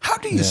 right? How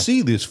do you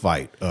see this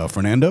fight,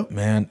 Fernando?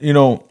 Man,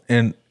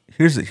 and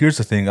here's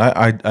the thing.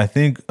 I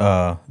think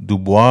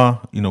Dubois,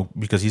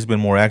 because he's been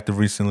more active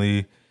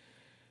recently,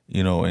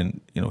 he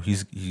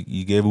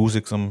gave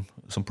Usyk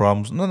some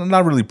problems.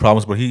 Not really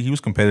problems, but he was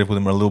competitive with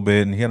him a little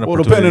bit, and he had an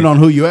opportunity. Depending on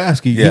who you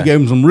ask, he gave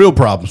him some real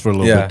problems for a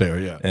little bit there.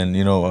 Yeah, and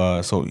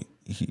so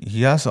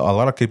he has a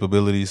lot of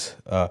capabilities.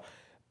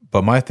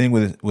 But my thing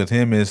with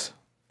him is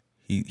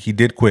he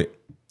did quit.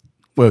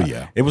 Well,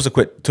 yeah, it was a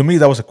quit. To me,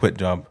 that was a quit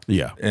job.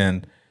 Yeah,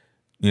 and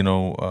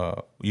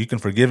you can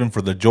forgive him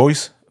for the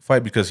Joyce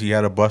fight because he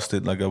had a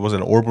busted, was it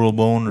an orbital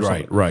bone or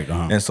something? Right.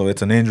 Uh-huh. And so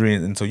it's an injury,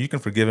 and so you can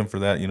forgive him for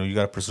that. You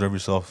got to preserve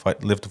yourself,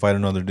 live to fight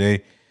another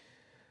day.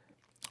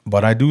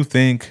 But I do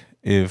think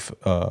if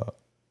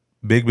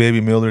Big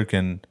Baby Miller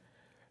can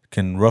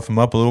rough him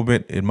up a little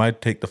bit, it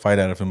might take the fight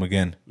out of him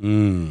again.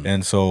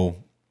 And so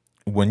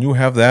when you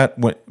have that,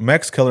 when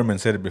Max Kellerman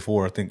said it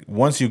before, I think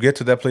once you get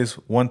to that place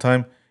one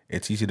time,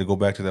 it's easy to go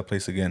back to that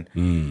place again.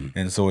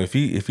 And so if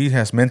he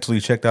has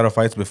mentally checked out of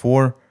fights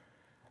before,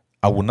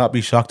 I would not be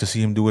shocked to see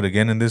him do it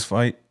again in this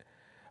fight.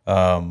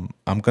 I'm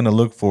gonna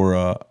look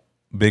for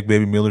Big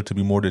Baby Miller to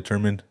be more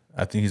determined.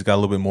 I think he's got a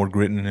little bit more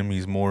grit in him.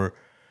 He's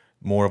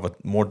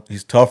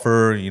he's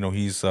tougher.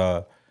 He's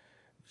gonna.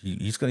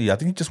 I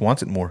think he just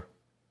wants it more.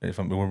 If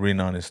we're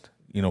being honest,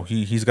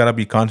 he's got to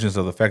be conscious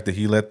of the fact that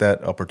he let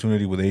that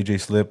opportunity with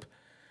AJ slip.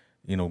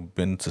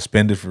 Been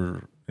suspended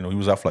for. He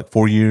was out for like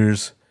 4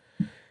 years.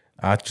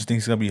 I just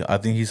think I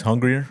think he's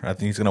hungrier. I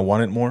think he's gonna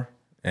want it more,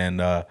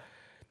 and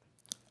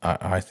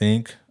I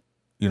think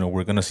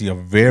we're gonna see a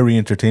very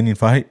entertaining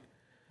fight,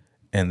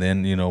 and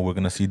then we're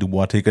gonna see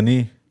Dubois take a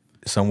knee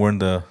somewhere in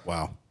the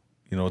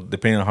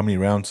depending on how many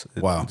rounds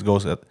it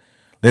goes at.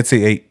 Let's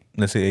say 8.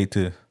 Let's say 8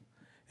 to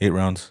 8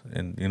 rounds,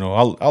 and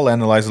I'll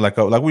analyze it like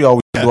we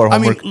always do our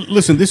homework. I mean,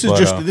 listen, this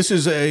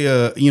is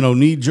a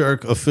knee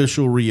jerk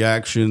official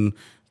reaction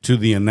to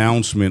the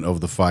announcement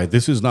of the fight.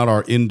 This is not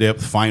our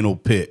in-depth final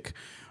pick.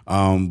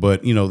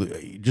 But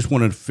just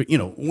wanted to,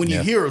 when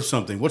you hear of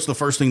something, what's the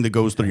first thing that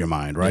goes through your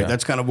mind, right?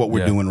 That's kind of what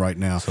we're doing right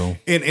now. So,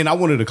 and I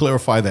wanted to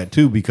clarify that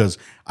too, because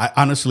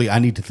I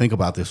need to think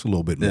about this a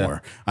little bit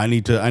more. I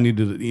need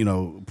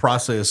to,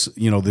 process,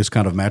 this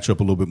kind of matchup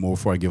a little bit more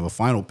before I give a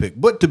final pick.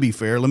 But to be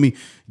fair, let me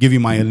give you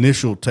my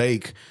initial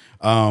take.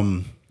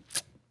 I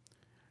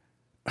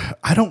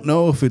don't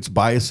know if it's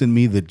bias in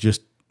me that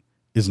just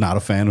is not a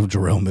fan of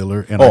Jarrell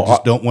Miller, and I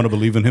just don't want to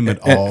believe in him at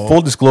all.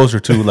 Full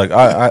disclosure, too,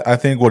 I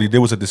think what he did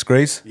was a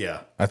disgrace. Yeah.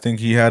 I think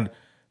he had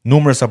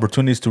numerous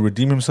opportunities to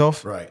redeem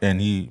himself, right,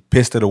 and he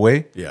pissed it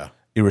away. Yeah.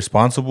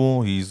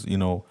 Irresponsible. He's,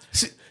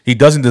 he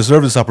doesn't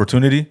deserve this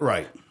opportunity.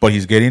 Right. But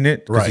he's getting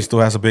it because he still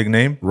has a big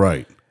name.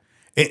 Right.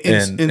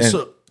 And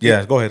so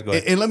yeah, go ahead.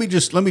 And let me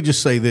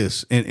just say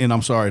this, and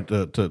I'm sorry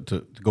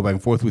to go back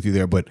and forth with you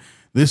there, but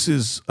this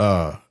is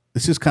kind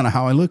of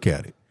how I look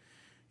at it.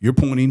 You're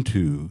pointing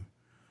to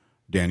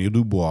Daniel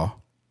Dubois,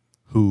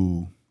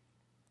 who,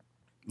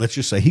 let's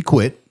just say he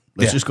quit.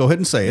 Let's just go ahead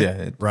and say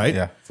it, right?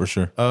 Yeah, for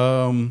sure.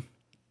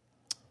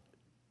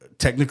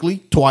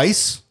 Technically,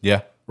 twice.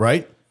 Yeah.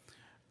 Right?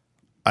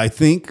 I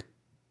think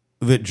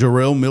that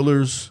Jarrell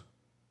Miller's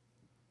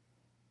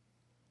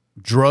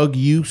drug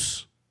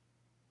use,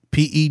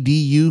 PED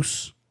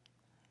use,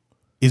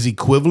 is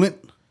equivalent.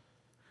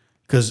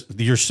 Because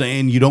you're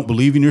saying you don't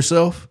believe in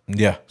yourself,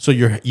 So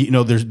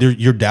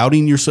you're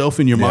doubting yourself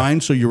in your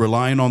mind, so you're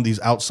relying on these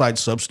outside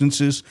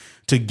substances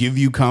to give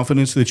you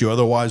confidence that you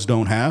otherwise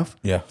don't have.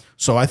 Yeah.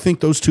 So I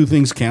think those two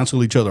things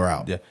cancel each other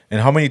out. Yeah.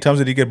 And how many times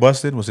did he get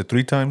busted? Was it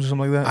 3 times or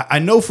something like that? I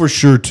know for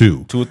sure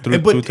 2. 2, 3,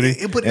 but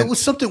 3. But it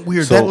was something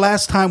weird. That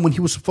last time when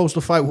he was supposed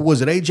to fight, what was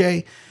it,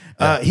 AJ?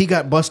 He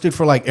got busted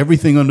for like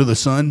everything under the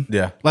sun.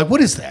 Yeah. Like, what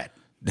is that?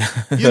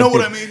 You know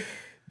what I mean?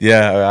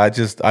 Yeah.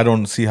 I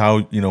don't see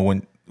how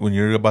when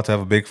you're about to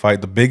have a big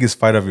fight, the biggest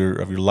fight of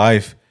your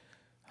life,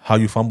 how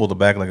you fumble the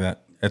bag like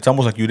that. It's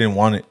almost like you didn't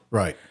want it.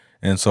 Right.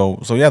 And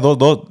so yeah,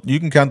 those you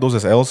can count those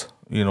as L's.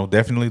 You know,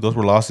 definitely those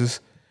were losses.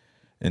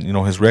 And you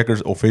know, his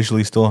record's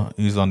officially still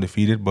he's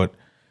undefeated, but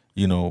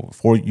you know,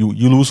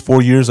 you lose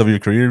 4 years of your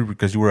career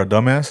because you were a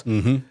dumbass.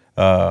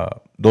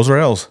 Those are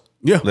L's.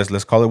 Yeah,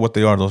 let's call it what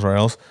they are. Those are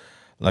L's.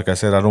 Like I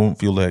said, I don't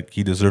feel like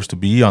he deserves to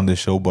be on this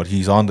show, but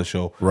he's on the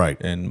show. Right.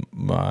 And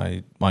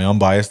my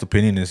unbiased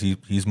opinion is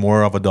he's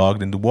more of a dog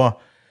than Dubois.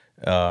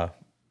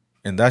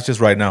 And that's just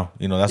right now.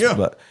 You know, that's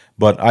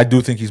but I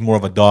do think he's more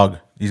of a dog.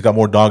 He's got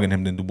more dog in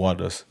him than Dubois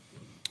does.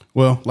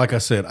 Well, like I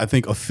said, I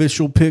think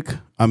official pick,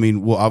 I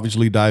mean, we'll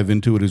obviously dive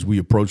into it as we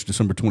approach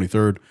December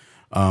 23rd.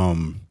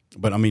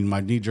 But I mean,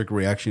 my knee-jerk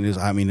reaction is,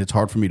 I mean, it's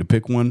hard for me to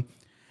pick one.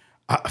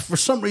 For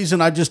some reason,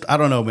 I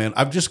don't know, man.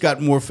 I've just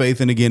got more faith.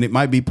 And again, it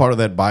might be part of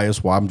that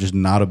bias why I'm just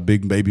not a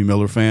big Baby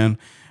Miller fan.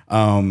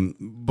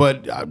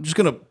 But I'm just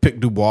going to pick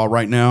Dubois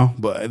right now.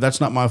 But that's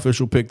not my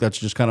official pick. That's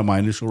just kind of my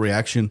initial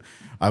reaction.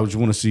 I just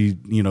want to see,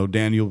 you know,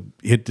 Daniel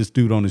hit this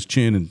dude on his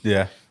chin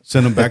and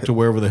send him back to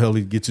wherever the hell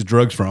he gets his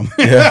drugs from.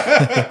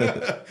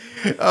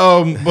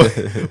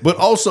 But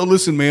also,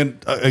 listen, man,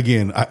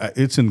 again,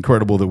 it's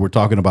incredible that we're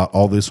talking about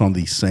all this on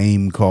the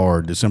same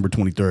card, December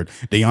 23rd.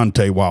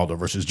 Deontay Wilder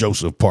versus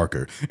Joseph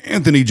Parker.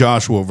 Anthony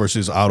Joshua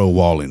versus Otto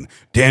Wallin.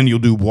 Daniel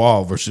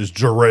Dubois versus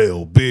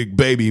Jarrell Big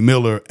Baby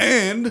Miller.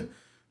 And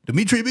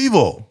Dimitri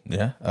Bivol.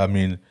 Yeah, I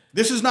mean,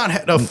 this is not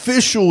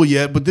official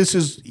yet, but this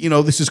is, you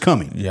know, this is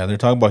coming. Yeah, they're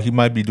talking about he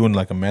might be doing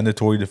like a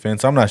mandatory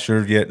defense. I'm not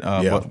sure yet,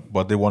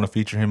 but they want to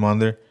feature him on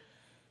there.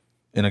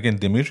 And again,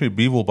 Dimitri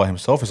Bivol by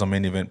himself is a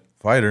main event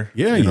fighter.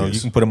 Yeah, you know, you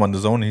can put him on the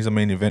zone, and he's a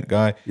main event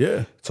guy.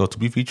 Yeah. So to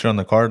be featured on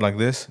the card like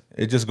this,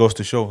 it just goes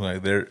to show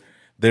like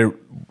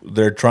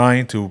they're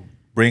trying to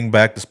bring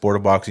back the sport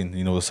of boxing.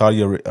 You know,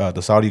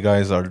 the Saudi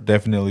guys are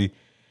definitely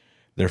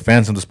they're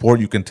fans of the sport.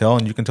 You can tell,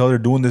 and you can tell they're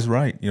doing this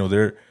right. You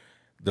know,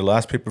 the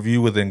last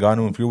pay-per-view with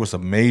Ngannou and Fury was a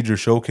major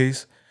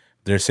showcase.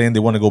 They're saying they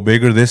want to go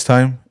bigger this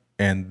time,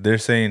 and they're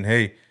saying,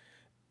 hey,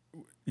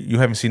 you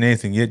haven't seen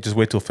anything yet. Just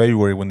wait till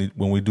February when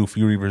we do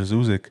Fury versus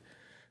Usyk.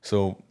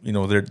 So, you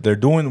know, they're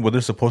doing what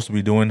they're supposed to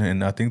be doing,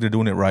 and I think they're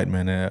doing it right,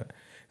 man.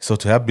 So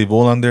to have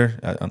Bivol on there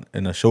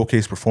in a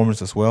showcase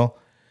performance as well,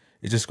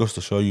 it just goes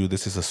to show you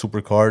this is a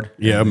super card.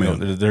 Yeah, and,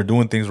 man. You know, they're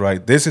doing things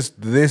right. This is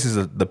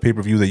the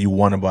pay-per-view that you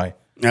want to buy.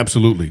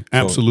 Absolutely.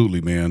 Absolutely,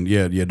 man.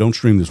 Yeah, don't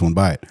stream this one.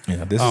 Buy it.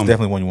 Yeah, this is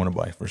definitely one you want to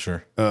buy for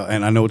sure.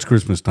 And I know it's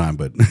Christmas time,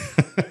 but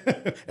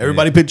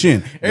everybody pitch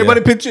in.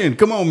 Everybody pitch in.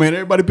 Come on, man.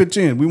 Everybody pitch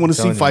in. We want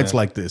to see fights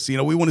like this. You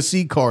know, we want to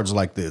see cards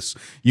like this.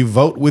 You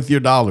vote with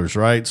your dollars,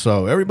 right?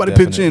 So everybody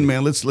pitch in,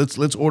 man.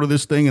 Let's order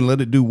this thing and let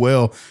it do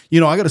well. You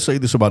know, I got to say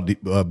this about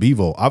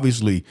Bivol.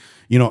 Obviously,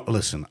 you know,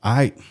 listen,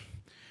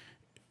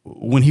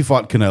 when he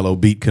fought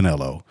Canelo, beat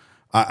Canelo,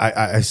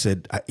 I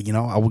said, you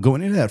know, I would go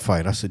into that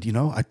fight. I said, you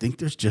know, I think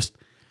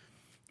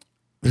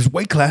there's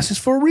weight classes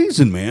for a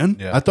reason, man.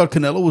 Yeah. I thought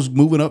Canelo was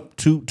moving up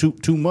too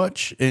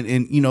much,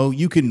 and you know,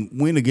 you can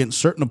win against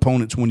certain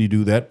opponents when you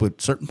do that, but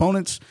certain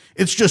opponents,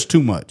 it's just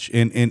too much.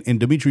 And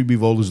Dimitri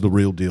Bivol is the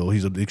real deal.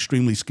 He's an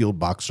extremely skilled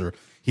boxer.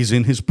 He's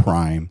in his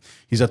prime.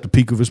 He's at the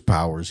peak of his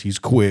powers. He's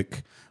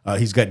quick.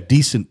 He's got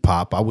decent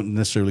pop. I wouldn't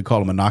necessarily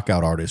call him a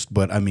knockout artist,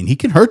 but I mean, he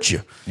can hurt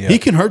you. Yeah. He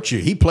can hurt you.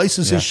 He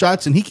places his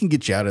shots, and he can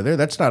get you out of there.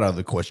 That's not out of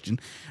the question.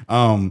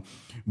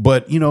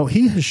 But, you know,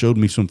 he has showed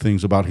me some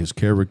things about his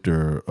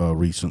character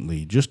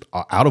recently, just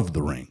out of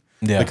the ring.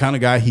 Yeah. The kind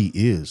of guy he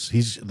is.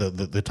 He's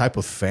the type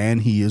of fan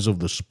he is of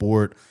the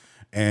sport,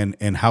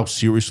 and how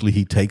seriously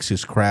he takes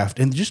his craft,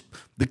 and just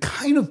the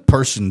kind of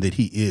person that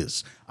he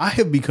is. I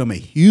have become a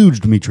huge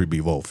Dimitri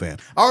Bivol fan.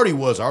 I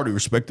already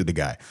respected the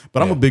guy,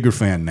 but I'm a bigger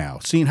fan now.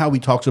 Seeing how he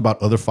talks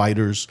about other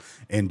fighters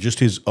and just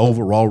his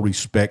overall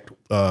respect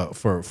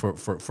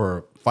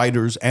for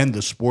fighters and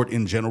the sport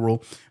in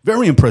general.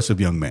 Very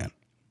impressive young man.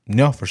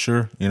 Yeah, for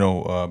sure. You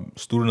know,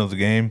 student of the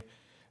game.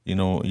 You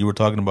know, you were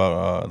talking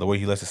about the way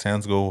he lets his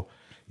hands go.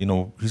 You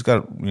know, he's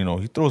got, you know,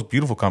 he throws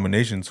beautiful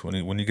combinations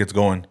when he gets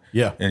going.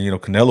 Yeah. And, you know,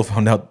 Canelo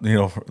found out, you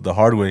know, the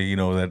hard way, you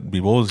know, that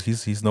Bivol,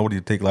 he's nobody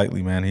to take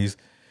lightly, man. He's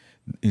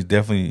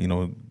definitely, you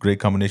know, great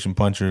combination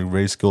puncher,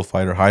 very skilled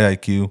fighter, high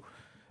IQ.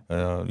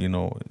 You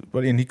know,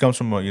 and he comes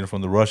from, you know,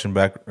 from the Russian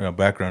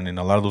background, and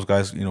a lot of those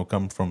guys, you know,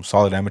 come from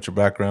solid amateur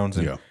backgrounds,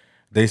 and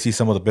they see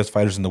some of the best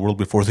fighters in the world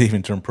before they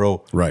even turn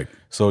pro. Right.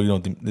 So, you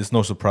know, it's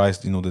no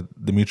surprise, you know,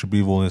 that Dimitri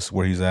Bivol is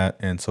where he's at.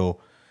 And so,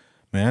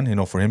 man, you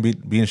know, for him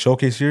being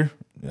showcased here,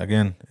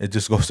 again, it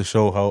just goes to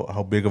show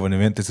how big of an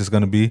event this is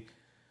going to be.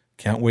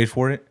 Can't wait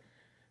for it.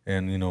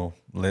 And, you know,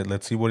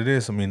 let's see what it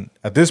is. I mean,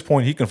 at this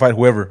point, he can fight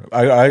whoever.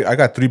 I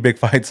got 3 big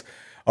fights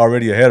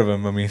already ahead of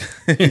him. I mean,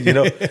 you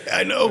know.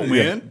 I know,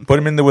 man. Put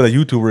him in there with a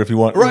YouTuber if you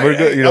want. Right. We're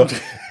good, you know.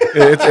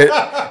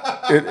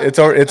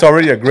 It's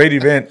already a great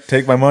event.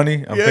 Take my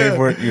money. I'm paying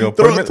for it. You know,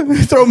 throw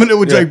him in there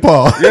with Jake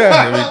Paul. Yeah,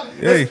 I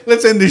mean, hey,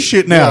 let's end this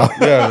shit now.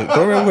 Yeah,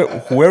 throw him in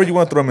with whoever you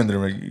want to throw him in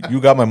there.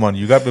 You got my money.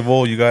 You got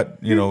Bivol. You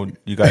got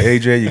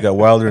AJ. You got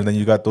Wilder, and then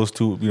you got those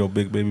 2. You know,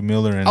 Big Baby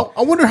Miller. And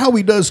I wonder how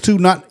he does too.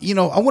 I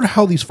wonder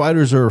how these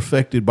fighters are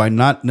affected by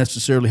not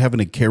necessarily having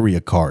to carry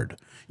a card.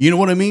 You know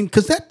what I mean?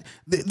 Because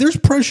there's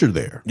pressure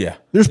there. Yeah.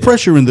 There's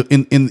pressure in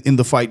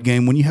the fight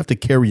game when you have to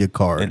carry a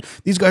card. And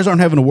these guys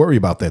aren't having to worry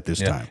about that this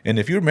time. And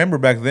if you remember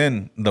back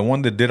then, the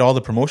one that did all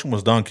the promotion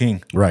was Don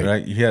King.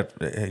 Right. You had,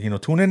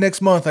 tune in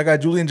next month. I got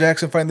Julian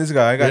Jackson fighting this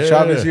guy. I got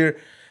Chavez here.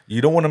 You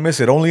don't want to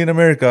miss it. Only in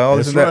America. All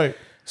this and that. Right.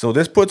 So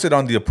this puts it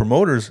on the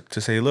promoters to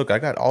say, look, I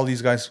got all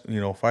these guys,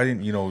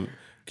 fighting,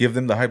 give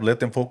them the hype, let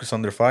them focus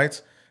on their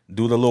fights,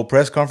 do the little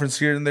press conference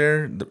here and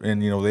there,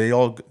 and, they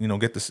all,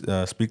 get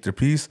to speak their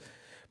piece.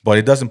 But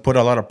it doesn't put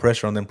a lot of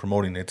pressure on them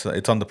promoting. It's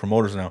on the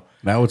promoters now.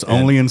 Now it's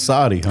only in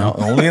Saudi, huh?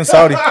 Only in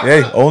Saudi.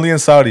 Hey, only in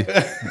Saudi.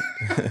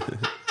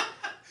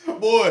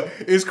 Boy,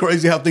 it's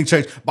crazy how things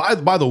change. By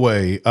the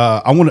way,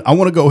 I want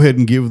to go ahead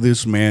and give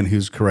this man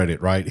his credit,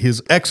 right?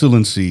 His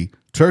Excellency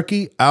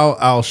Turki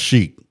Al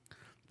Sheikh.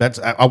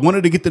 I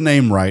wanted to get the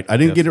name right. I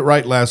didn't get it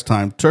right last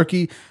time.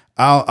 Turki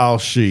Al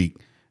Sheikh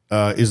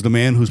is the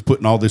man who's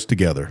putting all this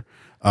together.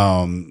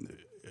 Do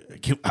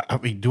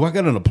I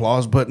got an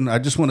applause button? I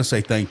just want to say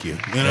thank you.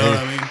 You know what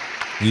I mean?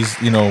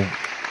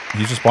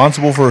 He's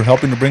responsible for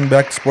helping to bring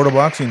back the sport of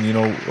boxing.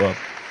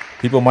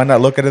 People might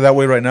not look at it that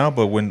way right now,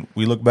 but when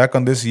we look back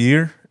on this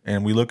year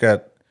and we look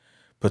at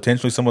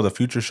potentially some of the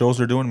future shows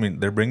they're doing,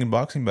 they're bringing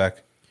boxing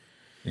back.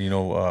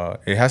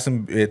 It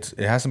hasn't been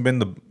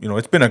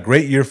it's been a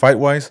great year fight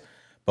wise,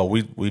 but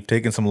we've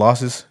taken some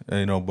losses,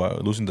 by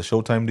losing the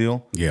Showtime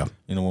deal. Yeah.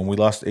 When we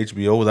lost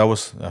HBO, that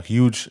was a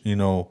huge,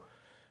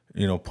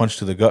 punch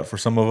to the gut for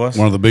some of us.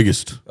 One of the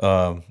biggest.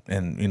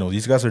 And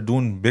these guys are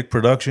doing big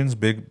productions,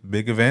 big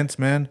events,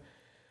 man.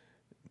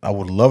 I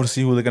would love to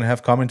see who they're gonna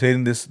have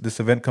commentating this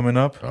event coming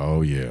up.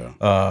 Oh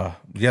yeah.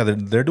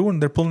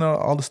 They're pulling out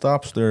all the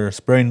stops. They're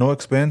sparing no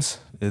expense.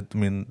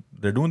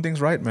 They're doing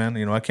things right, man.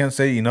 I can't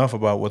say enough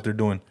about what they're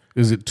doing.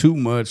 Is it too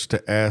much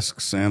to ask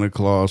Santa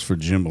Claus for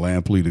Jim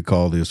Lampley to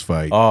call this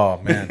fight? Oh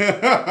man,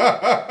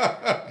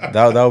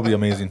 that would be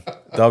amazing.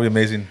 That would be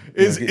amazing.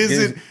 Is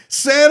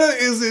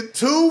it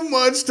too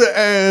much to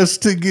ask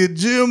to get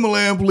Jim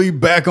Lampley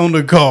back on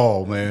the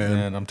call, man?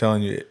 Man, I'm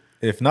telling you,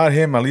 if not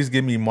him, at least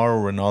give me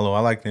Mauro Ronaldo. I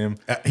like him.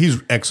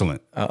 He's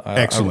excellent.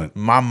 Excellent.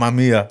 Mamma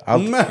mia!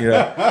 I'll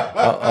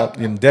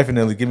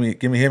definitely give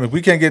me him. If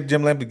we can't get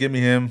Jim Lampley, give me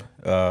him.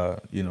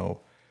 The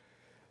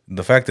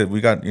fact that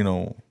we got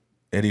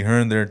Eddie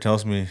Hearn there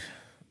tells me,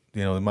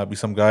 there might be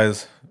some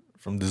guys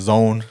from the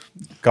zone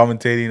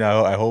commentating.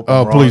 I hope.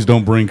 Oh, please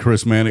don't bring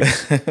Chris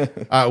Mannix.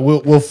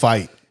 We'll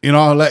fight.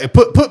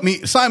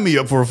 Sign me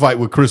up for a fight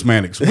with Chris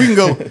Mannix. We can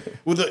go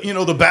with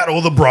the battle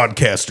of the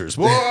broadcasters.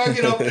 Boy, I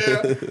get up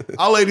there.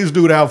 I'll lay this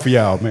dude out for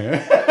y'all,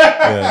 man.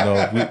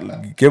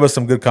 Give us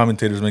some good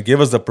commentators, man. Give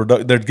us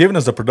they're giving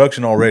us the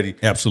production already.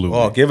 Absolutely.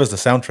 Oh, give us the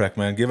soundtrack,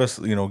 man. Give us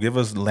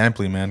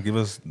Lampley, man. Give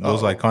us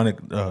those iconic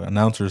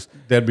announcers.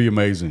 That'd be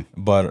amazing.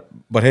 But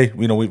hey,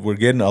 we're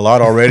getting a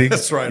lot already.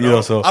 That's right.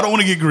 So I don't want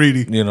to get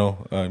greedy.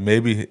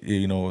 Maybe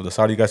the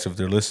Saudi guys, if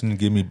they're listening,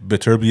 give me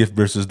Beterbiev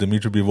versus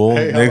Dimitri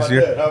Bivol next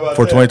year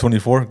for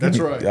 2024. That's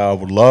right. I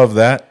would love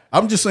that.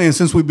 I'm just saying,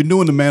 since we've been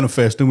doing the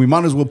manifesting, we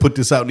might as well put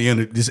this out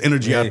in this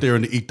energy out there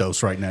in the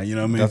ethos right now. You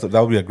know what I mean?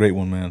 That would be a great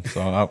one, man.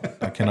 So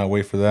I cannot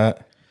wait for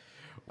that.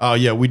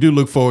 Yeah, we do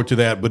look forward to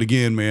that. But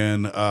again,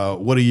 man,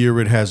 what a year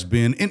it has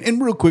been.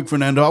 And real quick,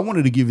 Fernando, I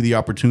wanted to give you the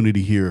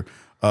opportunity here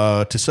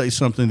to say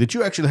something that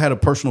you actually had a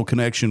personal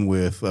connection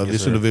with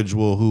this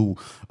individual who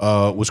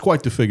was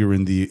quite the figure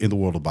in the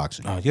world of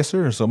boxing. Yes,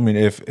 sir. So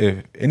if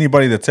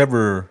anybody that's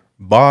ever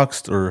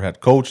boxed or had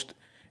coached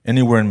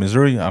anywhere in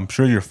Missouri, I'm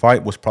sure your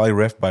fight was probably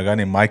reffed by a guy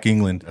named Mike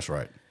England. That's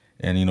right.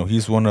 And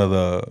he's one of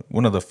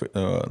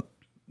the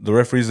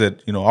referees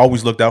that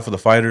always looked out for the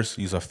fighters.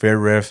 He's a fair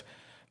ref.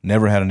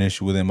 Never had an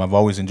issue with him. I've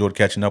always enjoyed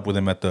catching up with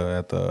him at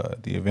the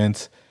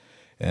events.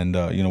 And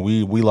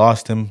we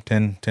lost him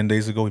 10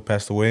 days ago. He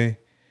passed away.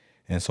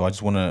 And so I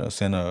just want to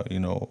send a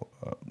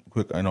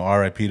quick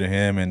RIP to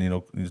him,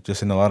 and just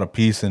send a lot of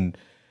peace and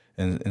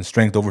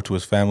strength over to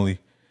his family.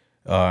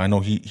 I know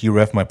he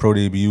reffed my pro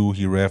debut.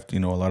 He reffed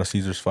a lot of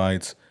Caesar's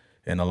fights,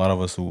 and a lot of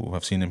us who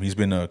have seen him. He's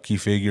been a key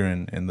figure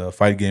in the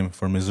fight game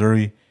for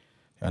Missouri.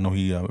 I know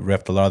he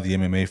reffed a lot of the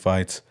MMA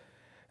fights.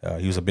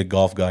 He was a big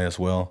golf guy as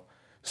well.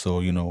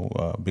 So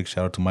big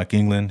shout out to Mike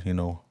England.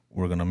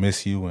 We're gonna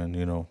miss you,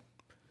 and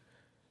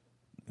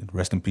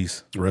rest in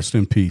peace. Rest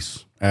in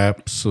peace.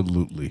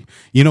 Absolutely.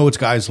 It's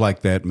guys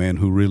like that, man,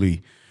 who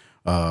really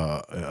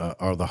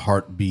are the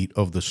heartbeat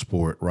of the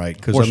sport, right?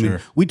 Because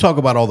we talk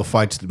about all the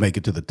fights that make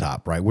it to the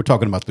top, right? We're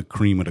talking about the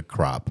cream of the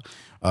crop,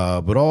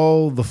 but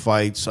all the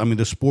fights.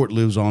 The sport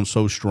lives on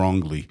so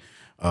strongly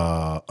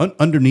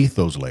underneath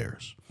those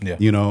layers. Yeah.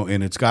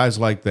 And it's guys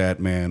like that,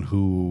 man,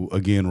 who,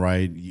 again,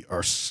 right,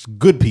 are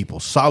good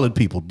people, solid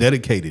people,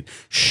 dedicated,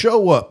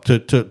 show up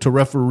to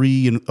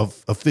referee and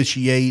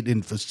officiate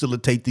and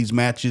facilitate these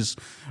matches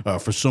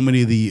for so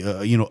many of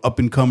the,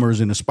 up-and-comers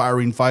and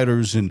aspiring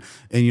fighters and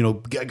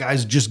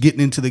guys just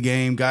getting into the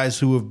game, guys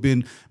who have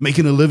been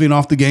making a living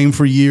off the game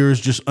for years,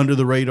 just under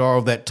the radar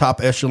of that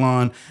top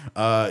echelon.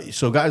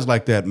 So guys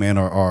like that, man,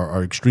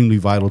 are extremely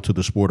vital to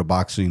the sport of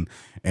boxing.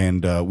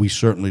 And we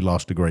certainly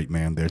lost a great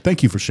man there.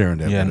 Thank you for sharing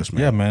that with us,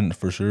 man. Yeah, man,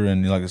 for sure.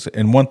 And like I said,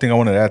 and one thing I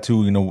wanted to add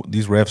too,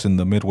 these refs in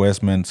the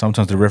Midwest, man,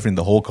 sometimes they're refereeing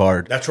the whole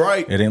card. That's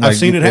right. I've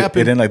seen it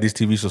happen. It ain't like these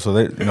TV shows. So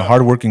they're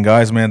hardworking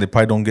guys, man. They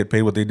probably don't get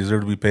paid what they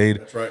deserve to be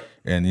paid. That's right.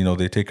 And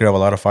they take care of a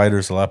lot of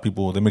fighters. A lot of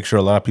people. They make sure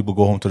a lot of people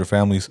go home to their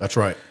families. That's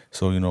right.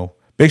 So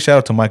big shout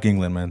out to Mike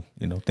England, man.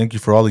 Thank you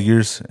for all the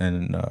years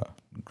and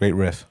great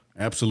ref.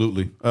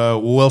 Absolutely.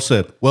 Well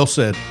said. Well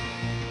said.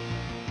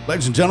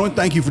 Ladies and gentlemen,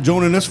 thank you for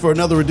joining us for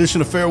another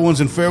edition of Fair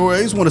Ones and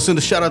Fairways. Want to send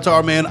a shout out to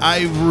our man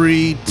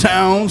Ivory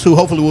Towns, who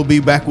hopefully will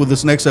be back with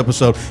us next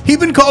episode. He's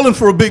been calling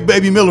for a big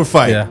Baby Miller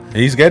fight. Yeah,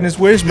 he's getting his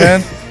wish,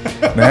 man.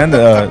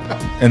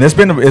 And it's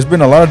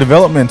been a lot of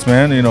developments,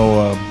 man.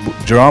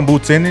 Jerome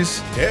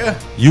Boutsinis. Yeah.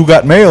 You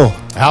got mail.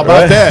 How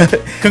about that?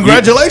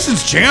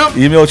 Congratulations, champ.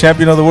 Email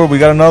champion of the world. We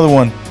got another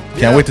one.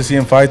 Can't wait to see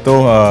him fight,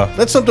 though.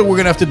 That's something we're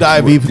gonna have to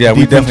dive deep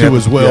into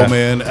as well,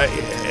 man.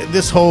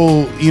 This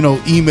whole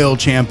email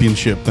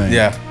championship thing.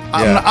 Yeah.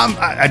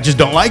 I just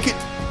don't like it.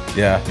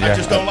 Yeah. I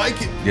just don't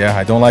like it. Yeah,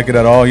 I don't like it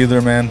at all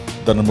either, man.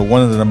 The number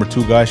one and the number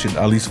two guy should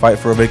at least fight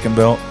for a vacant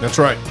belt. That's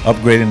right.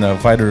 Upgrading a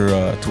fighter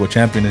to a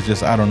champion is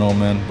just, I don't know,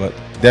 man. But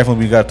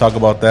definitely we got to talk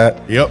about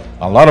that. Yep.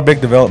 A lot of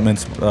big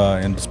developments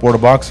in the sport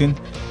of boxing.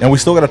 And we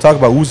still got to talk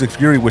about Usyk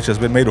Fury, which has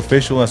been made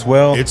official as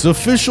well. It's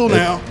official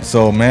now.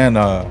 So, man,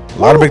 a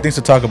lot of big things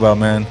to talk about,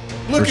 man.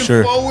 Looking for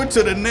sure. forward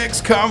to the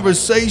next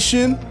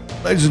conversation.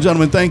 Ladies and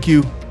gentlemen, thank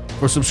you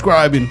for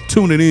subscribing,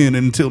 tuning in,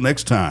 and until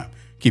next time,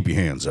 keep your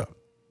hands up.